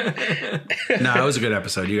 it was a good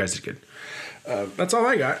episode. You guys did good. That's all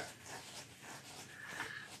I got.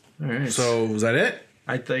 All right. So, was that it?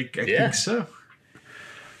 I think so.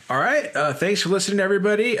 All right. Thanks for listening,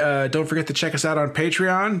 everybody. Don't forget to check us out on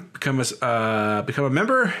Patreon. Become a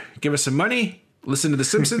member. Give us some money. Listen to The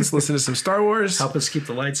Simpsons. Listen to some Star Wars. Help us keep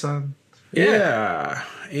the lights on. Yeah.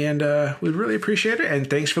 And we'd really appreciate it. And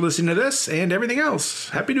thanks for listening to this and everything else.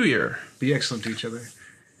 Happy New Year. Be excellent to each other.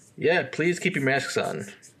 Yeah, please keep your masks on.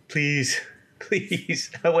 Please.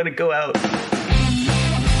 I want to go out.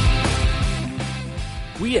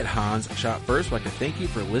 We at Hans Shot First would like to thank you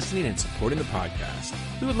for listening and supporting the podcast.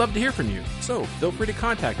 We would love to hear from you, so feel free to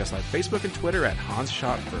contact us on Facebook and Twitter at Hans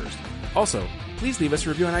Shot First. Also, please leave us a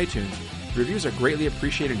review on iTunes. Reviews are greatly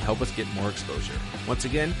appreciated and help us get more exposure. Once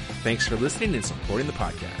again, thanks for listening and supporting the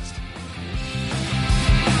podcast.